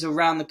lunches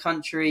around the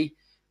country.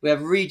 We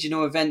have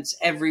regional events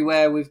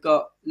everywhere. We've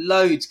got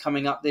loads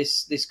coming up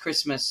this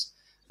Christmas.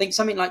 I think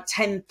something like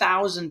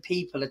 10,000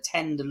 people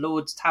attend the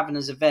Lord's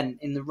Taverners event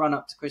in the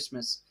run-up to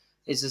Christmas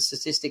is a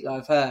statistic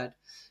I've heard.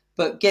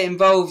 But get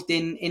involved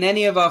in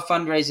any of our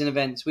fundraising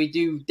events. We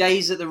do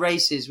days at the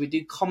races. We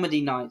do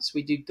comedy nights.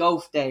 We do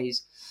golf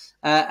days.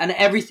 And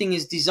everything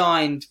is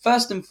designed,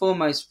 first and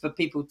foremost, for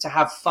people to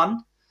have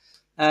fun.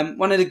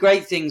 One of the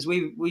great things,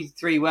 we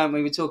three weren't we?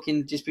 We were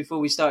talking just before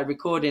we started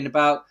recording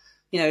about,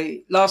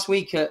 last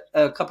week, a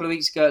couple of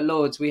weeks ago at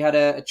Lords, we had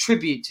a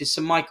tribute to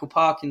Sir Michael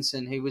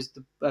Parkinson, who was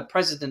the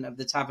president of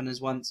the Taverners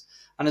once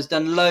and has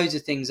done loads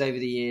of things over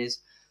the years.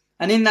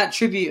 And in that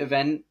tribute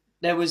event,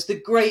 there was the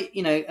great,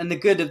 and the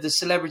good of the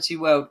celebrity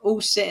world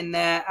all sitting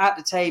there at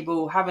the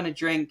table, having a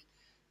drink.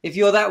 If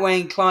you're that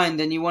way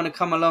inclined and you want to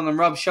come along and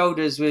rub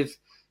shoulders with,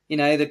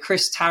 the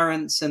Chris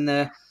Tarrants and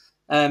the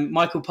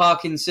Michael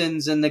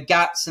Parkinsons and the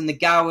Gats and the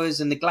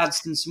Gowers and the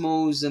Gladstone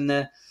Smalls and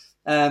the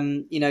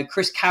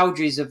Chris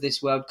Cowdreys of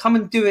this world, come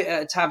and do it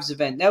at a TAVs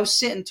event. They'll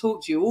sit and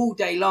talk to you all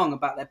day long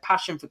about their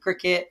passion for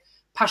cricket,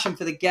 passion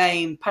for the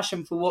game,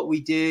 passion for what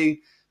we do.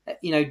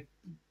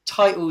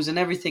 Titles and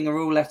everything are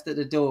all left at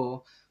the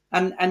door.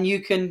 And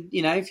you can,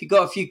 if you've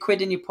got a few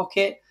quid in your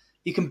pocket,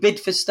 you can bid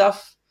for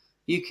stuff.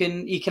 you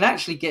can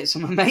actually get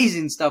some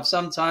amazing stuff.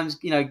 Sometimes,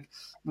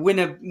 win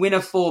a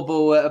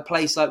 4-ball at a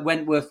place like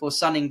Wentworth or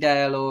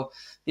Sunningdale, or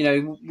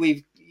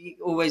we've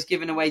always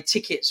given away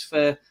tickets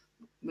for.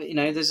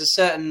 There's a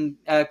certain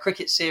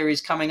cricket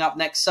series coming up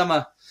next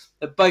summer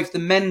that both the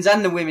men's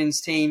and the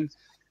women's team,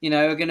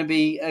 are going to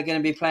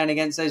be playing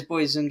against those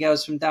boys and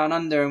girls from down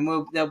under,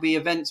 and there'll be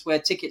events where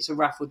tickets are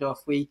raffled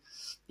off.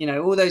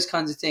 All those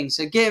kinds of things.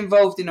 So get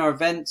involved in our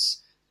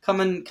events. Come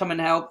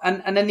and help.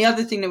 And then the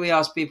other thing that we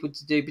ask people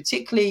to do,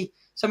 particularly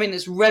something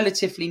that's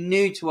relatively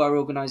new to our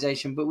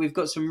organisation, but we've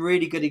got some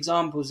really good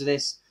examples of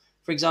this.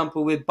 For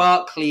example, with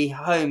Berkeley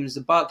Homes,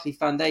 the Berkeley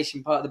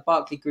Foundation, part of the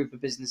Berkeley group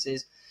of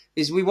businesses,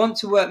 is we want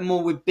to work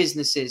more with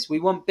businesses. We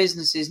want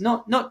businesses,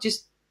 not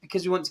just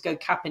because we want to go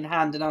cap in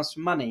hand and ask for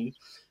money,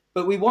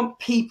 but we want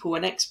people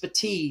and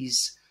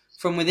expertise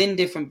from within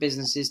different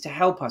businesses to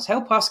help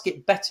us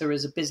get better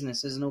as a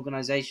business, as an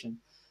organisation.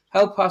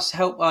 Help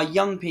our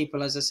young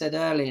people, as I said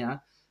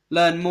earlier,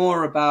 learn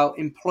more about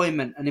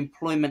employment and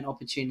employment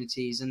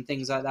opportunities and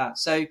things like that.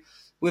 So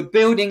we're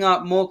building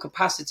up more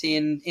capacity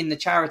in the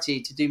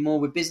charity to do more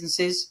with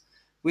businesses.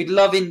 We'd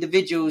love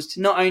individuals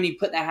to not only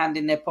put their hand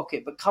in their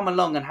pocket, but come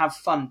along and have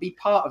fun, be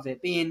part of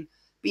it, be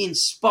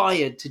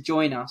inspired to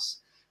join us.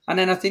 And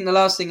then I think the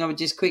last thing I would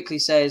just quickly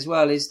say as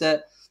well is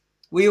that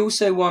we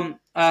also want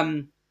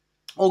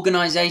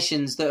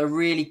organisations that are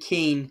really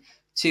keen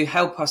to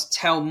help us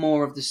tell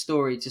more of the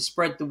story, to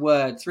spread the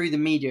word through the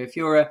media. If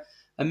you're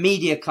a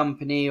media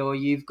company, or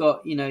you've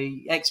got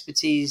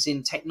expertise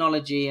in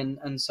technology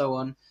and so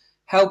on,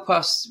 help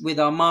us with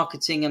our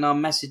marketing and our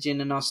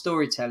messaging and our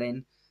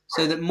storytelling,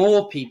 so that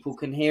more people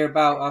can hear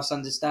about us,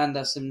 understand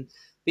us, and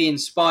be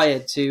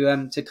inspired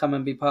to come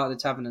and be part of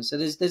the Taverners. So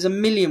there's a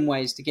million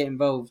ways to get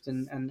involved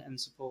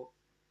and support.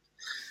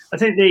 I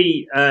think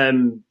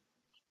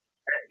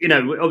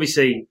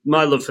obviously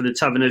my love for the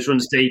Taverners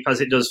runs deep,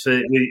 as it does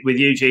with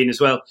Eugene as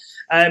well.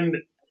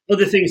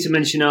 Other things to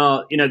mention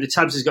are, the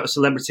Tabs has got a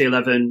Celebrity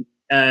 11.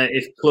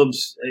 If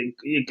clubs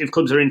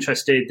are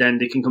interested, then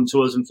they can come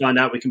to us and find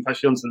out. We can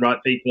pass you on to the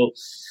right people.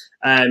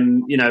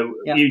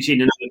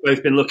 Eugene and I have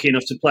both been lucky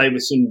enough to play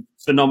with some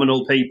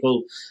phenomenal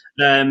people.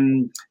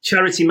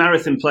 Charity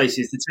marathon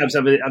places. The Tabs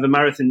have a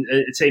marathon,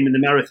 a team in the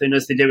marathon,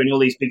 as they do in all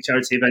these big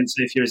charity events.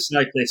 So if you're a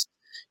cyclist,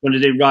 you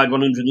want to do Ride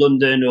 100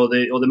 London or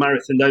the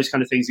marathon, those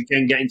kind of things,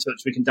 again, get in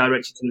touch. We can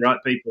direct you to the right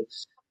people.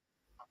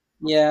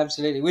 Yeah,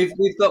 absolutely.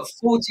 We've got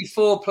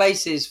 44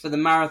 places for the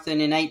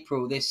marathon in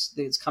April.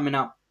 That's coming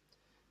up.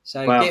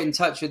 So wow. Get in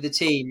touch with the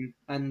team,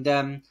 and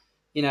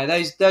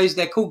those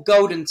they're called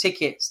golden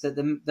tickets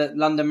that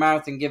London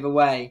Marathon give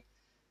away,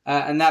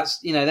 and that's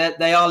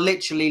they are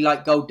literally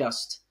like gold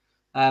dust,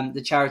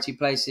 the charity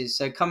places.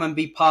 So come and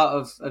be part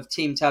of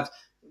Team Tabs.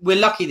 We're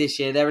lucky this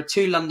year. There are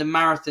 2 London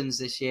marathons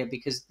this year,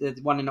 because the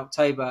one in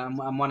October and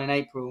one in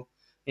April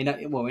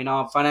in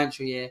our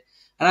financial year.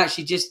 And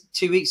actually, just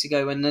 2 weeks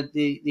ago, when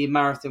the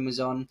marathon was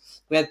on,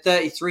 we had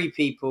 33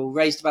 people,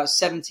 raised about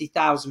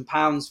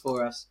 £70,000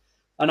 for us.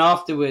 And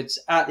afterwards,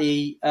 at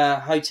the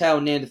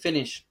hotel near the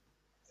finish,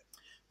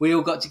 we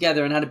all got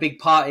together and had a big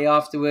party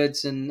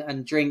afterwards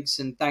and drinks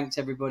and thanked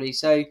everybody.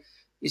 So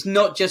it's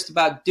not just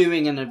about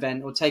doing an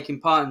event or taking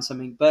part in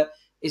something, but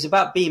it's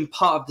about being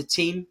part of the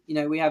team.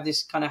 We have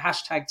this kind of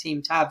hashtag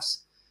Team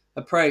Tabs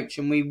approach,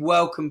 and we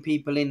welcome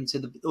people into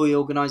the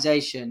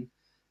organisation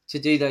to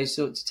do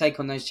to take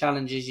on those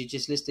challenges you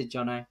just listed,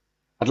 Jono.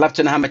 I'd love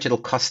to know how much it'll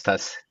cost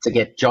us to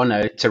get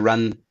Jono to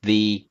run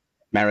the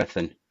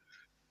marathon.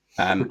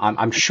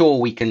 I'm sure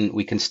we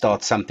can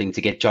start something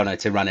to get Jono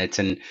to run it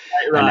and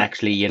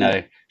actually,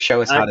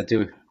 show us how to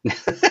do.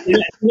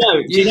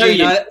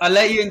 I'll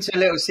let you into a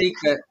little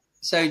secret.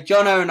 So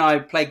Jono and I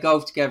played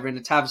golf together in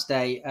a Tabs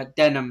day at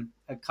Denham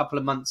a couple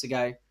of months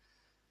ago,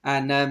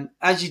 and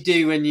as you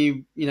do when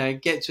you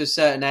get to a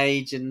certain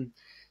age and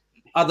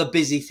other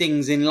busy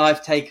things in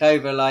life take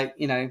over, like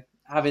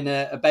having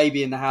a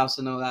baby in the house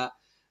and all that,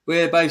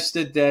 we're both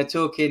stood there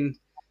talking.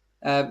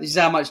 This is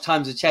how much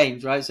times have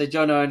changed, right? So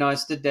Jono and I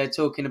stood there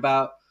talking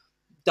about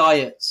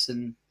diets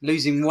and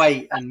losing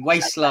weight and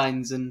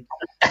waistlines, and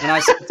I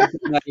said to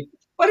Jono,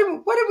 why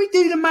don't we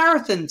do the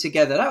marathon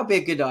together? That would be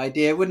a good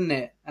idea, wouldn't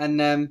it?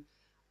 And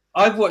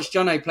I've watched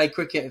Jono play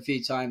cricket a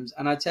few times,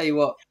 and I tell you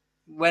what,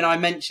 when I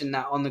mentioned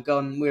that on the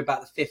gun, we're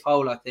about the 5th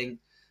hole, I think.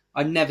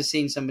 I've never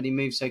seen somebody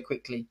move so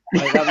quickly.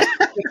 Like, that was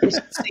the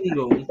quickest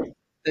single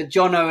that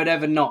Jono had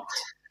ever knocked.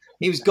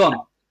 He was gone.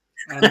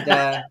 And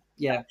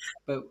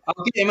but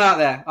I'll get him out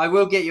there. I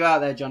will get you out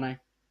there, Jono.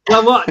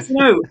 Well,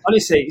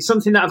 honestly,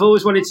 something that I've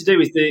always wanted to do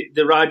is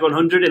the Ride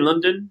 100 in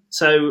London.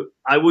 So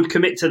I would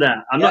commit to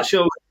that. I'm not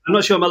sure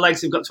my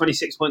legs have got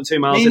 26.2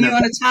 miles Me in and them. you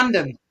on a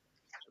tandem.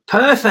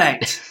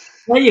 Perfect.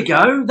 There you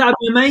go. That'd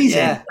be amazing.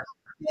 Yeah.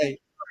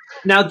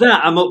 Now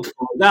that I'm up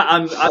for that,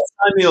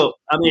 sign me up.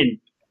 I'm in.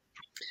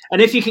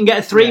 And if you can get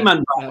a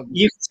 3-man,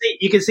 you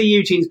can see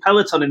Eugene's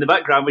peloton in the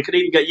background. We could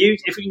even get you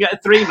if we can get a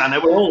 3-man.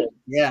 We're all in.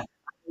 Yeah.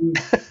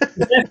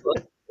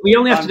 We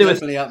only have to do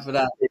definitely up for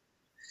that.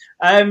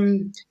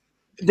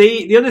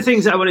 The other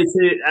things that I wanted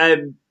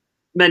to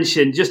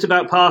mention just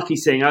about Parky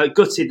Singh. I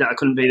gutted that I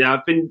couldn't be there.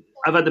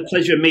 I've had the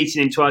pleasure of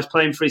meeting him twice,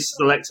 playing for his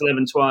select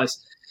 11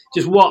 twice.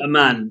 Just what a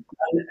man!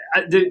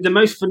 The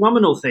most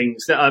phenomenal thing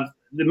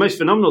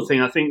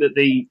I think that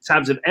the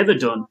Tabs have ever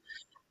done.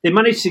 They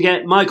managed to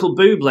get Michael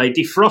Bublé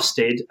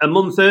defrosted a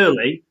month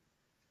early,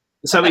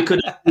 so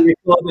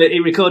he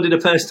recorded a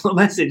personal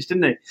message,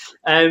 didn't he?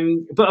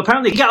 But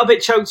apparently he got a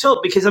bit choked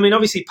up because, I mean,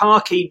 obviously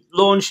Parky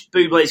launched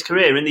Bublé's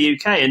career in the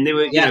UK, and they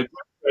were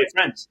great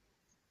friends.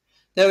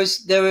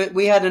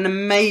 We had an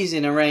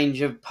amazing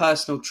range of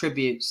personal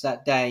tributes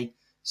that day.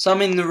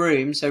 Some in the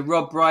room, so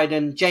Rob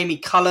Brydon, Jamie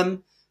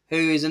Cullum, who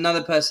is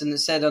another person that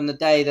said on the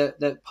day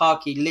that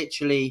Parky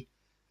literally,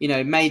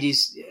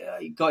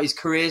 got his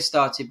career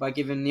started by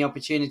giving the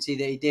opportunity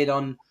that he did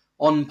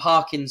on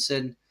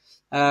Parkinson.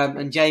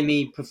 And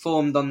Jamie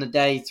performed on the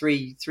day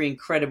three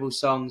incredible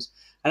songs.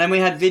 And then we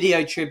had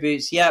video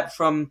tributes,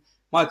 from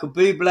Michael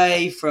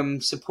Bublé, from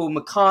Sir Paul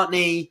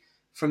McCartney,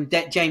 from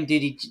James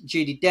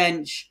Judi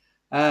Dench,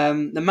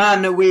 the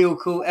man that we all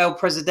call El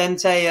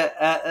Presidente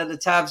at the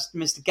Tabs,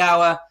 Mr.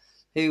 Gower,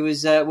 who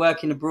was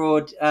working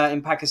abroad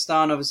in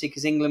Pakistan, obviously,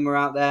 because England were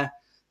out there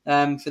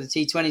for the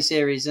T20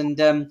 series,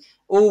 and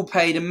all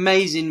paid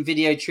amazing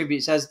video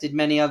tributes, as did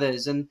many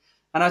others. And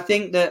I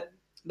think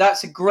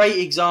that's a great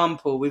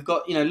example. We've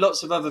got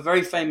lots of other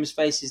very famous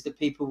faces that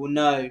people will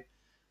know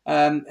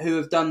who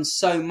have done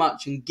so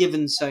much and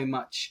given so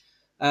much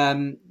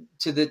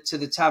to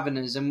the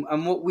Taverners.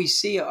 And what we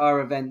see at our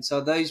events are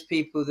those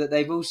people that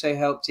they've also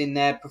helped in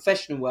their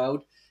professional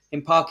world.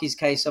 In Parky's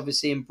case,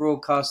 obviously, in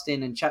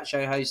broadcasting and chat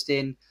show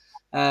hosting,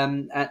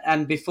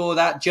 and before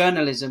that,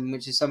 journalism,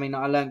 which is something that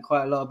I learned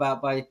quite a lot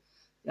about by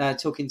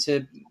talking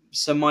to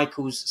Sir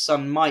Michael's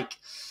son, Mike.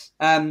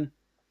 And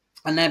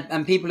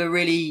people are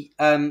really,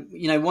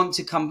 want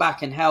to come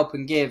back and help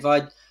and give.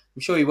 I'm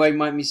sure you won't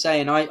mind me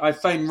saying, I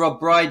phoned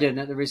Rob Brydon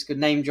at the risk of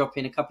name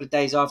dropping a couple of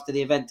days after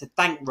the event to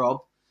thank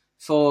Rob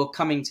for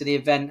coming to the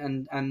event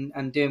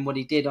and doing what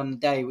he did on the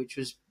day, which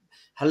was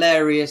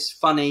hilarious,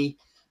 funny,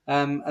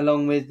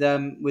 along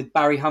with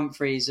Barry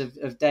Humphries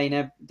of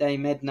Dame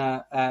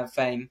Edna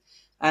fame.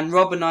 And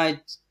Rob and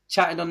I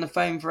chatted on the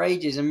phone for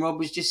ages, and Rob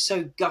was just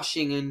so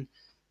gushing and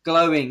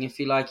glowing, if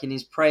you like, in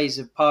his praise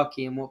of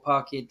Parky and what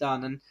Parky had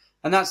done.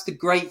 And that's the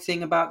great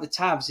thing about the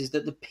Tabs, is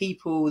that the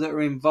people that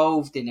are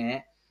involved in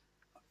it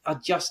are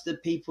just the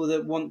people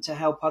that want to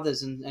help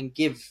others and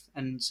give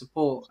and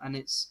support. And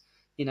it's,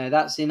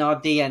 that's in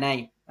our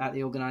DNA at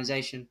the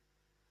organisation.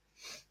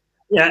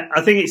 Yeah,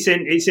 I think it's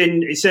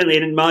certainly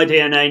in my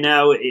DNA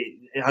now. It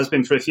has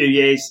been for a few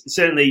years.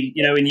 Certainly,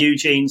 in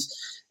Eugene's,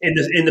 in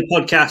the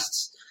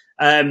podcasts.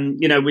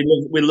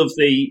 We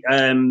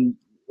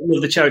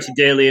love the charity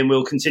dearly, and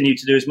we'll continue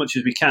to do as much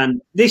as we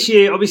can. This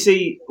year,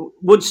 obviously,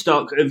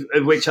 Woodstock,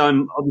 of which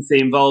I'm obviously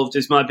involved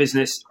as my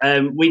business,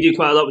 we do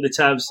quite a lot with the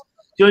Tabs.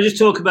 Do you want to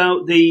just talk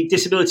about the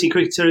Disability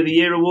Cricketer of the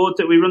Year award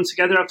that we run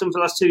together? I've done for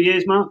the last 2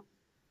 years, Mark.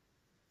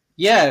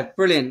 Yeah,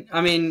 brilliant.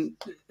 I mean,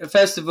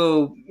 first of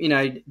all,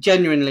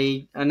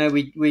 genuinely, I know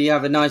we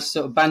have a nice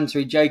sort of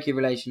bantery, jokey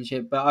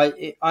relationship, but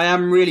I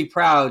am really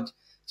proud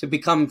to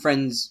become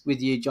friends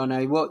with you,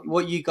 Jono.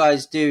 What you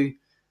guys do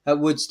at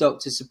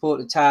Woodstock to support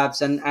the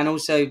Tabs and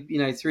also,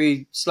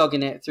 through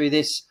slogging it through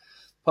this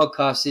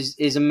podcast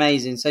is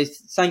amazing. So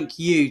thank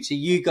you to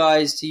you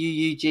guys, to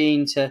you,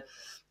 Eugene, to,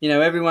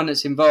 everyone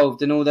that's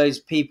involved and all those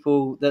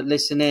people that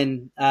listen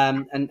in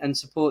and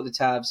support the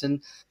Tabs.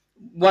 And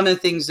one of the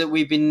things that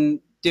we've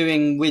been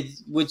doing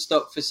with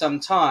Woodstock for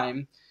some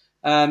time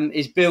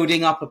is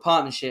building up a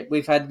partnership.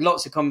 We've had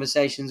lots of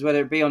conversations, whether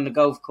it be on the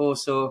golf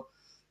course or,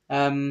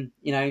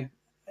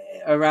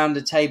 around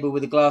a table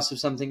with a glass of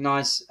something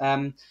nice,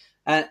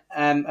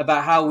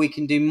 about how we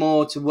can do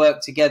more to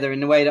work together in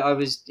the way that I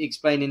was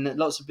explaining that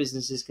lots of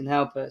businesses can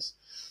help us.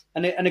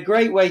 And a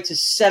great way to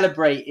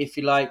celebrate, if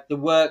you like, the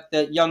work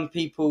that young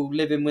people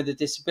living with a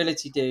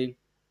disability do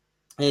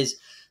is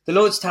the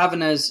Lord's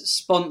Taverners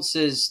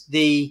sponsors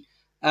the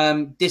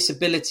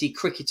Disability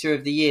Cricketer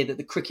of the Year that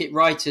the Cricket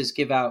Writers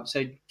give out.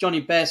 So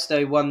Johnny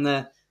Bairstow won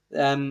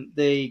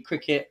the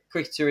Cricketer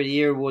of the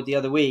Year award the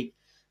other week.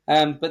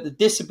 But the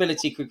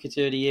Disability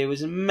Cricketer of the Year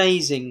was an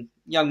amazing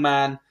young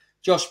man,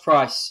 Josh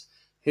Price,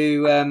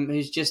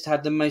 who's just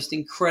had the most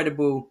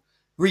incredible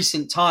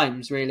recent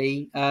times,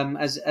 really,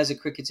 as a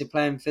cricketer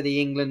playing for the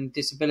England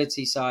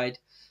disability side.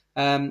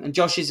 And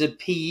Josh is a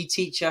PE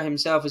teacher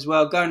himself as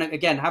well. Go and,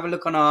 again, have a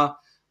look on our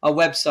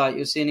website.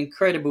 You'll see an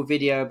incredible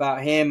video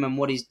about him and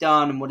what he's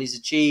done and what he's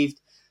achieved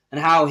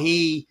and how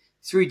he,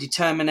 through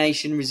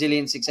determination,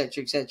 resilience,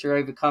 etc.,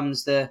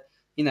 overcomes the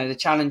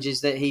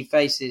challenges that he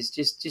faces.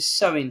 Just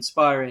so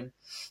inspiring.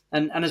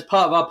 And as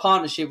part of our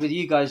partnership with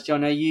you guys,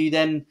 Jono, you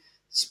then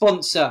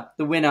sponsor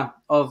the winner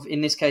of,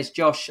 in this case,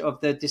 Josh, of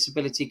the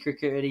Disability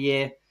Cricketer of the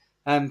Year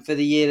for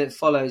the year that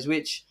follows,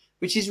 which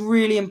is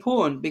really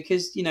important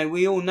because,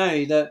 we all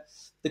know that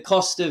the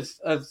cost of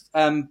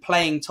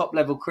playing top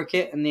level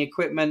cricket and the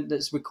equipment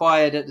that's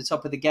required at the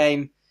top of the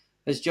game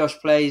as Josh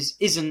plays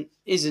isn't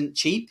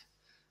cheap.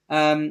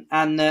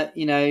 and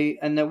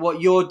that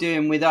what you're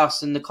doing with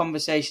us and the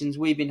conversations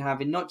we've been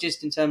having, not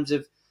just in terms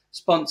of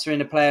sponsoring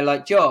a player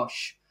like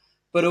Josh,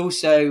 but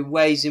also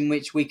ways in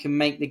which we can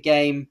make the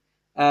game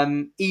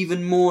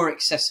even more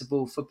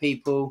accessible for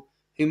people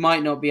who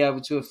might not be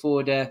able to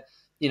afford a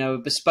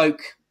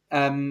bespoke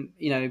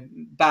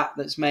bat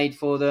that's made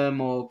for them,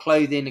 or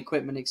clothing,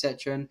 equipment,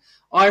 etc. And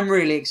I'm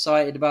really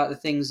excited about the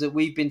things that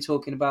we've been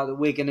talking about that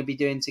we're going to be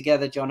doing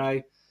together,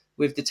 Jono,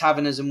 with the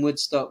Taverners and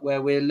Woodstock,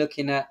 where we're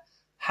looking at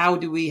how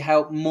do we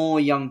help more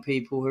young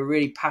people who are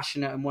really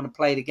passionate and want to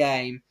play the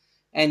game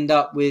end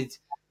up with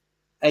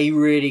a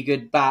really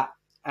good bat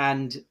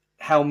and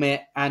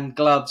helmet and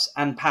gloves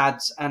and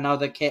pads and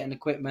other kit and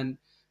equipment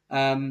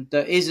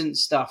that isn't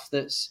stuff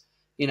that's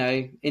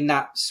in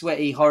that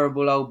sweaty,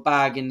 horrible old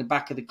bag in the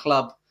back of the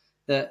club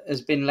that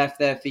has been left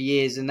there for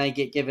years, and they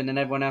get given and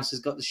everyone else has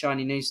got the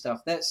shiny new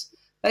stuff.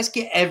 Let's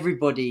get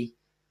everybody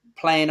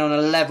playing on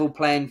a level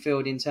playing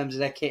field in terms of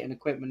their kit and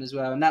equipment as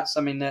well. And that's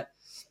something that,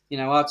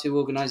 our two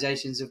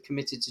organisations have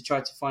committed to try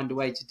to find a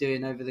way to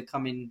doing over the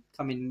coming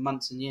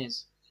months and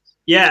years.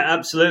 Yeah,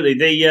 absolutely.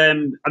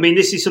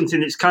 This is something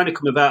that's kind of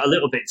come about a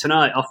little bit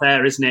tonight off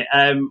air, isn't it?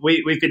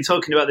 We've been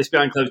talking about this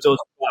behind closed doors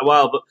for quite a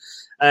while, but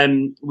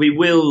we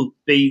will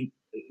be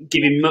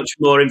giving much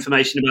more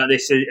information about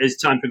this as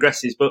time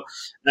progresses. But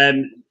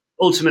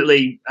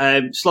ultimately,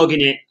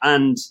 Slogging It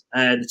and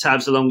the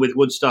Tavs, along with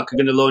Woodstock, are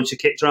going to launch a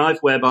kit drive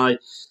whereby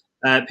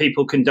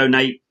people can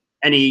donate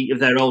any of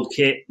their old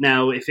kit.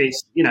 Now, if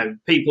it's,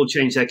 people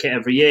change their kit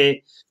every year,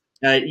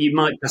 you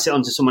might pass it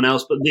on to someone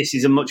else, but this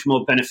is a much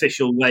more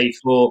beneficial way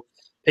for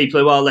people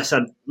who are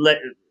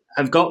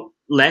have got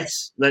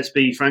less, let's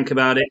be frank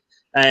about it,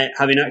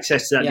 having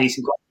access to that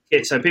decent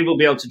kit. So people will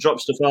be able to drop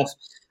stuff off.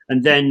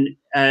 And then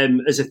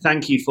as a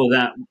thank you for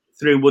that,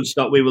 through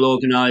Woodstock, we will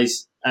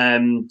organise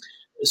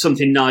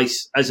something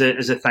nice as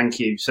a thank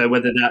you. So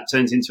whether that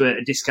turns into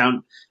a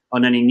discount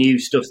on any new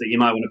stuff that you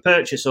might want to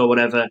purchase or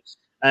whatever,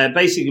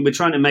 basically we're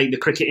trying to make the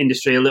cricket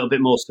industry a little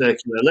bit more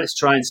circular. Let's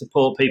try and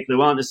support people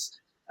who aren't as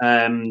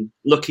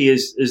lucky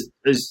as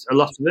a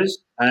lot of us,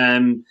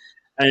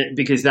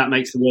 because that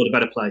makes the world a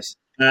better place.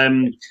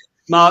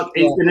 Mark,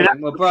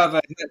 well, bravo!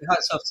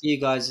 Hats off to you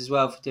guys as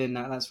well for doing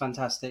that. That's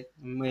fantastic,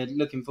 and we're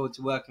looking forward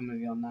to working with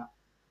you on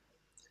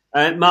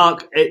that.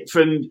 Mark,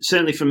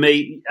 certainly from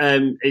me,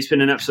 it's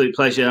been an absolute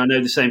pleasure. I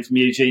know the same from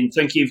Eugene.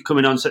 Thank you for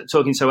coming on,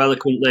 talking so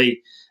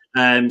eloquently,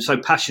 so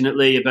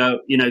passionately about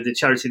the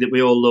charity that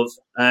we all love.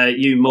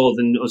 You more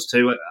than us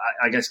two,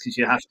 I guess, because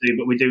you have to,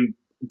 but we do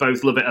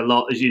both love it a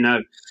lot, as you know.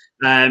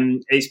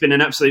 It's been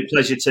an absolute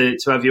pleasure to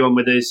have you on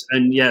with us,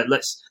 and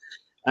let's.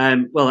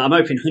 I'm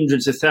hoping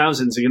hundreds of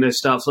thousands are going to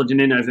start flooding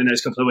in over the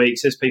next couple of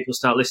weeks as people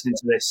start listening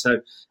to this. So,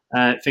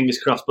 fingers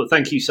crossed. But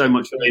thank you so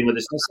much for being with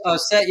us. I'll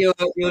set your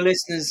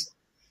listeners,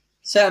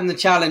 set them the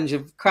challenge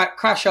of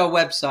crash our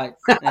website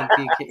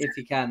if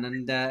you can,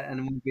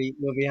 and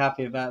we'll be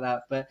happy about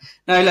that. But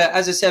no, look,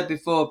 as I said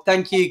before,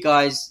 thank you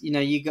guys.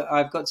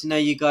 I've got to know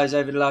you guys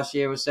over the last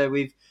year or so.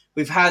 We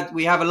have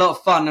a lot of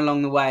fun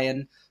along the way,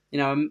 and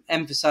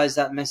emphasize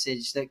that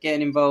message that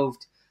getting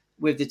involved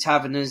with the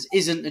Taverners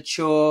isn't a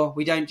chore.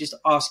 We don't just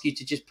ask you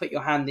to just put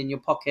your hand in your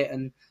pocket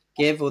and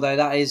give, although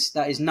that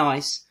is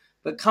nice.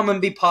 But come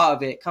and be part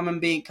of it. Come and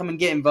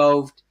get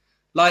involved,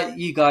 like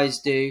you guys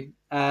do.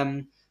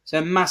 So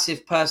a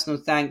massive personal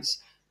thanks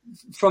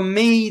from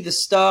me, the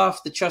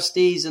staff, the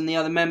trustees, and the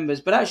other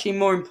members. But actually,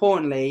 more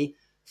importantly,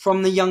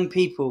 from the young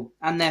people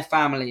and their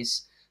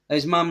families,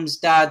 those mums,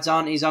 dads,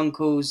 aunties,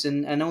 uncles,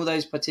 and all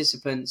those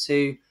participants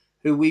who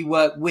we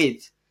work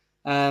with.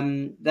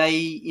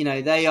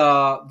 They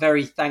are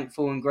very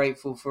thankful and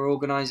grateful for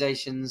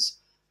organisations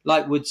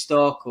like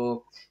Woodstock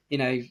or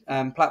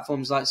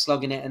platforms like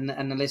Slogging It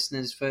and the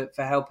listeners for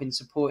helping,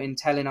 supporting,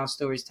 telling our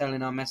stories,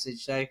 telling our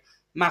message. So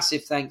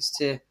massive thanks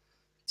to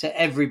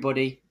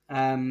everybody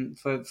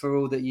for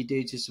all that you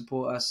do to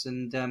support us,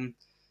 and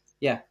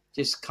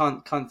just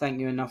can't thank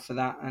you enough for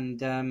that,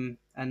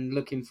 and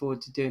looking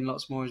forward to doing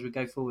lots more as we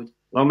go forward.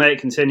 Well, may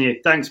it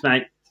continue. Thanks,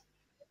 mate.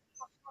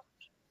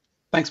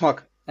 Thanks,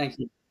 Mark. Thank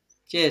you.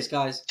 Cheers,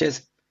 guys.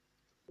 Cheers.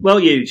 Well,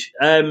 huge.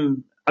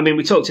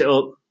 We talked it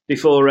up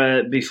before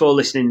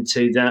listening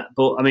to that,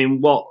 but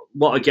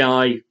what a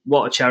guy,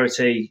 what a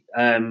charity.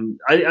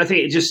 I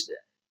think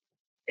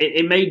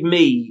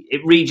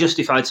it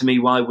re-justified to me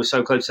why we're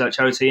so close to that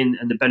charity and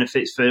the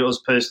benefits for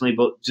us personally,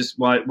 but just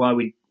why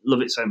we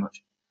love it so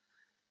much.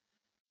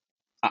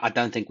 I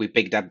don't think we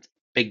bigged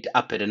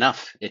up it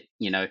enough.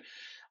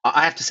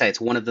 I have to say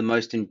it's one of the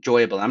most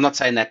enjoyable. I'm not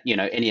saying that,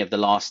 any of the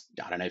last,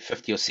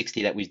 50 or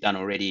 60 that we've done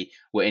already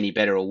were any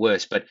better or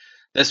worse, but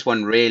this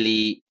one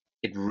really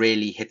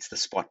hits the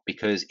spot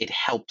because it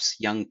helps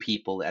young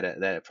people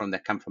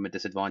that come from a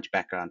disadvantaged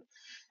background.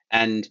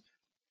 And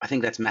I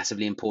think that's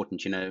massively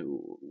important.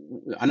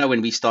 I know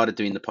when we started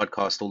doing the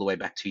podcast all the way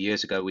back 2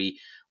 years ago, we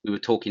were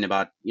talking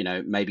about,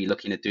 maybe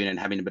looking at doing it and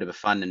having a bit of a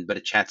fun and a bit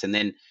of chat. And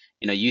then,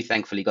 you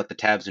thankfully got the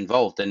Tavs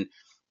involved. And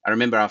I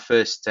remember our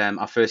first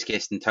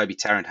guest in Toby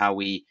Tarrant, how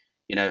we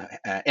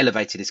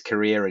elevated his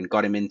career and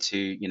got him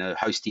into,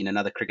 hosting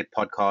another cricket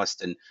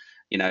podcast. And,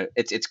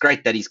 it's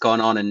great that he's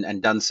gone on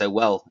and done so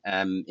well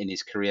in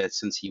his career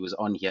since he was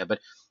on here. But,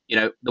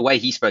 the way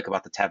he spoke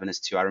about the Taverners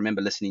too, I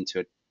remember listening to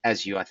it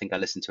as you. I think I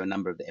listened to a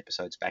number of the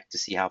episodes back to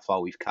see how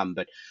far we've come.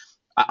 But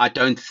I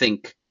don't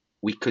think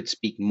we could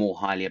speak more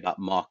highly about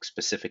Mark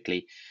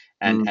specifically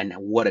and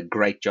what a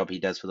great job he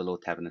does for the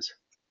Lord Taverners.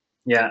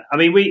 Yeah, I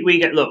mean,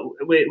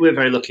 we're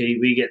very lucky.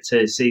 We get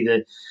to see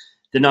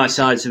the nice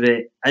sides of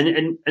it.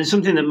 And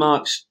something that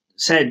Mark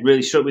said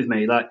really struck with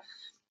me. Like,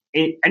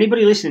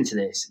 anybody listening to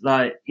this,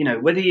 like,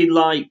 whether you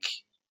like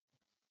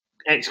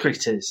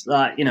ex-cricketers,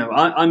 like,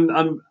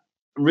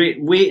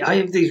 I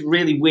have these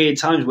really weird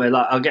times where,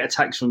 like, I'll get a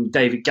text from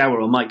David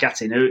Gower or Mike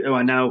Gattin, who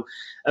I now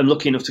am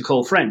lucky enough to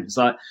call friends.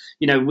 Like,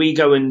 we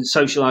go and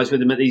socialise with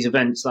them at these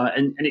events, like,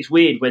 and it's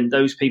weird when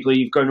those people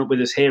you've grown up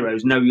with as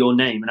heroes know your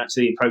name and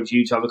actually approach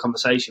you to have a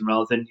conversation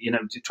rather than,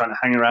 just trying to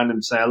hang around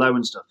and say hello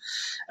and stuff.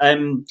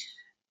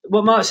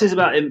 What Mark says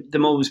about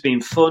them always being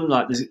fun,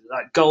 like there's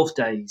like golf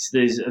days,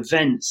 there's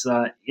events,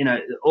 like,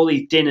 all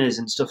these dinners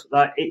and stuff.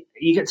 Like,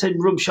 you get to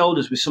rub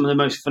shoulders with some of the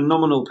most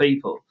phenomenal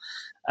people.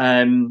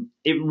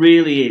 It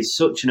really is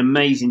such an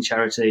amazing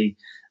charity.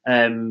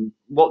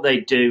 What they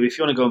do, if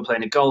you want to go and play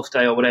in a golf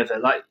day or whatever,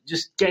 like,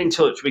 just get in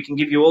touch. We can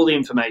give you all the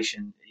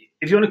information.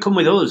 If you want to come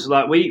with us,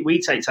 like, we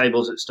take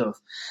tables at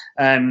stuff.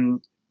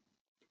 Come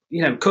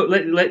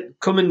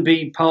and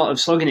be part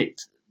of Slogging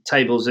It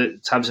tables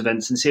at Tabs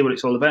events and see what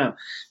it's all about.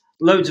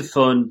 Loads of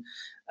fun.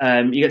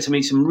 You get to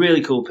meet some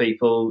really cool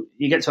people.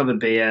 You get to have a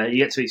beer. You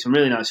get to eat some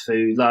really nice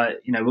food.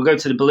 Like, we'll go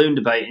to the balloon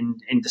debate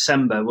in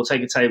December. We'll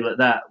take a table at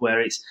that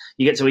where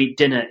you get to eat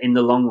dinner in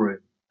the long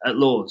room at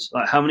Lord's.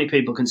 Like, how many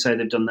people can say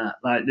they've done that?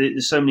 Like,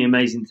 there's so many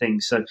amazing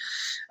things. So,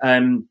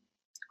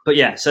 but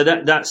yeah, so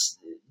that's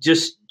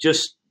just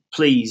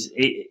please,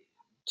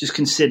 just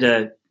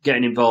consider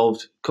getting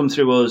involved. Come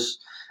through us.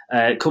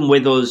 Come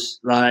with us.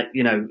 Like,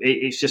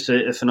 it's just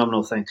a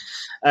phenomenal thing.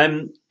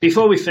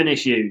 Before we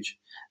finish, Huge,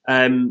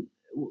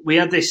 we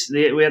had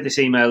this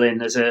email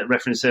in as a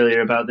reference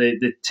earlier about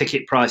the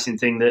ticket pricing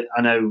thing that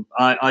I know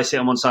I sit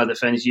on one side of the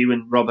fence. You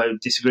and Robbo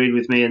disagreed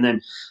with me, and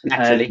then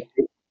naturally,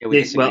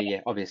 we disagree.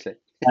 Obviously,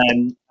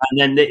 and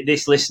then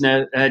this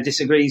listener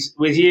disagrees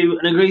with you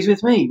and agrees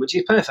with me, which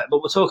is perfect.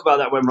 But we'll talk about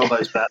that when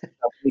Robbo's back.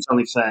 It's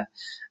only fair.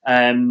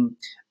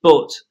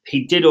 But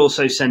he did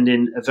also send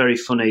in a very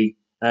funny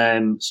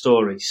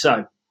story.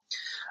 So.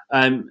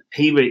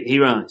 He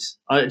writes,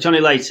 Johnny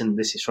Layton,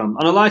 this is from.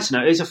 On a lighter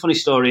note, here's a funny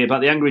story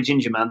about the angry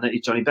ginger man that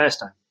is Johnny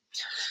Bairstow.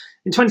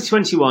 In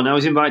 2021, I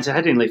was invited to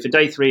Headingley for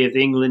day 3 of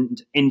the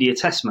England-India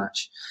Test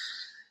match.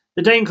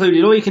 The day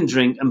included all you can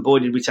drink, and boy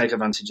did we take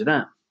advantage of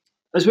that.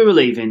 As we were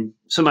leaving,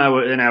 an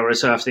hour or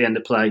so after the end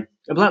of play,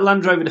 a black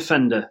Land Rover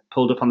Defender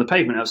pulled up on the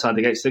pavement outside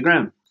the gates of the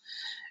ground.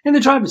 In the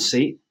driver's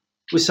seat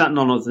was sat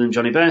none other than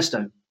Johnny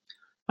Bairstow.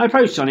 I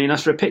approached Johnny and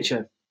asked for a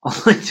picture,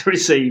 only to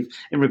receive,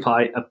 in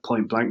reply, a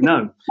point-blank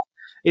no.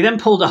 He then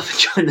pulled off and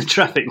joined the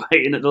traffic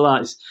waiting at the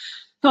lights.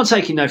 Not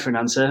taking no for an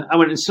answer, I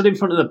went and stood in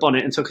front of the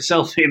bonnet and took a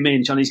selfie of me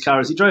and Johnny's car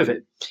as he drove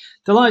it.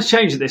 The lights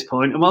changed at this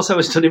point, and whilst I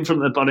was stood in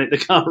front of the bonnet, the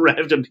car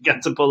revved and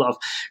began to pull off,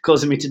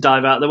 causing me to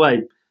dive out of the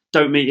way.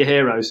 Don't meet your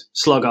heroes.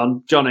 Slog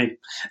on, Johnny.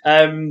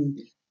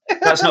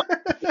 That's not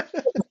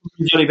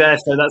Johnny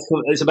Bairstow.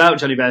 It's about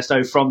Johnny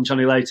Bairstow from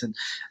Johnny Layton.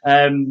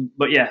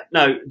 But yeah,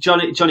 no,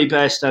 Johnny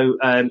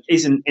Bairstow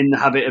isn't in the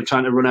habit of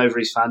trying to run over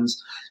his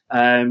fans.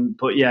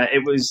 But yeah,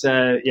 it was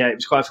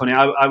quite funny.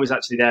 I was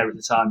actually there at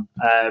the time.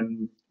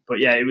 But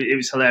yeah, it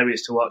was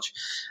hilarious to watch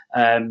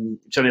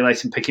Johnny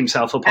Layton pick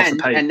himself up off the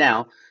page. And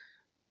now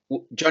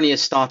Johnny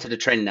has started a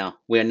trend now.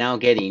 We are now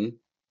getting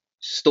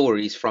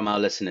stories from our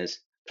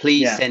listeners.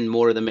 Please send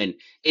more of them in.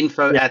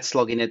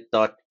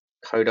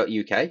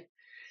 info@sloggingit.co.uk.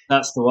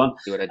 That's the one.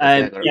 See what I did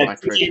there? I got it right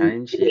for a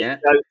change. Yeah.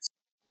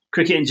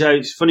 Cricket and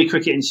jokes, funny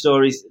cricketing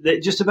stories. They're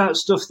just about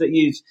stuff that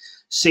you've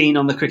seen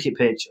on the cricket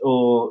pitch,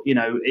 or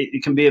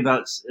it can be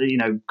about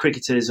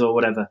cricketers or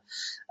whatever.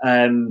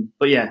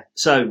 But yeah,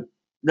 so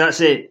that's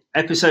it.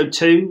 Episode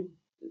 2,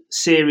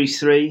 Series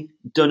 3,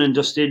 done and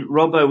dusted.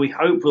 Robbo, we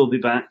hope, will be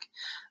back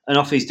and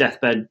off his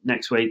deathbed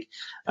next week.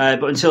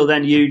 But until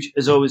then, Huge,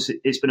 as always,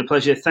 it's been a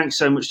pleasure. Thanks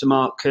so much to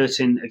Mark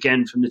Curtin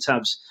again from the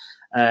Tabs.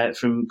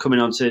 From coming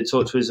on to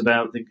talk to us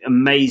about the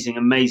amazing,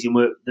 amazing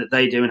work that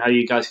they do and how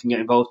you guys can get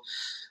involved.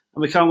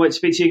 And we can't wait to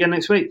speak to you again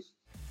next week.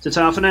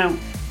 Ta-ta for now.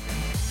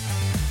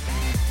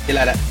 See you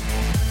later.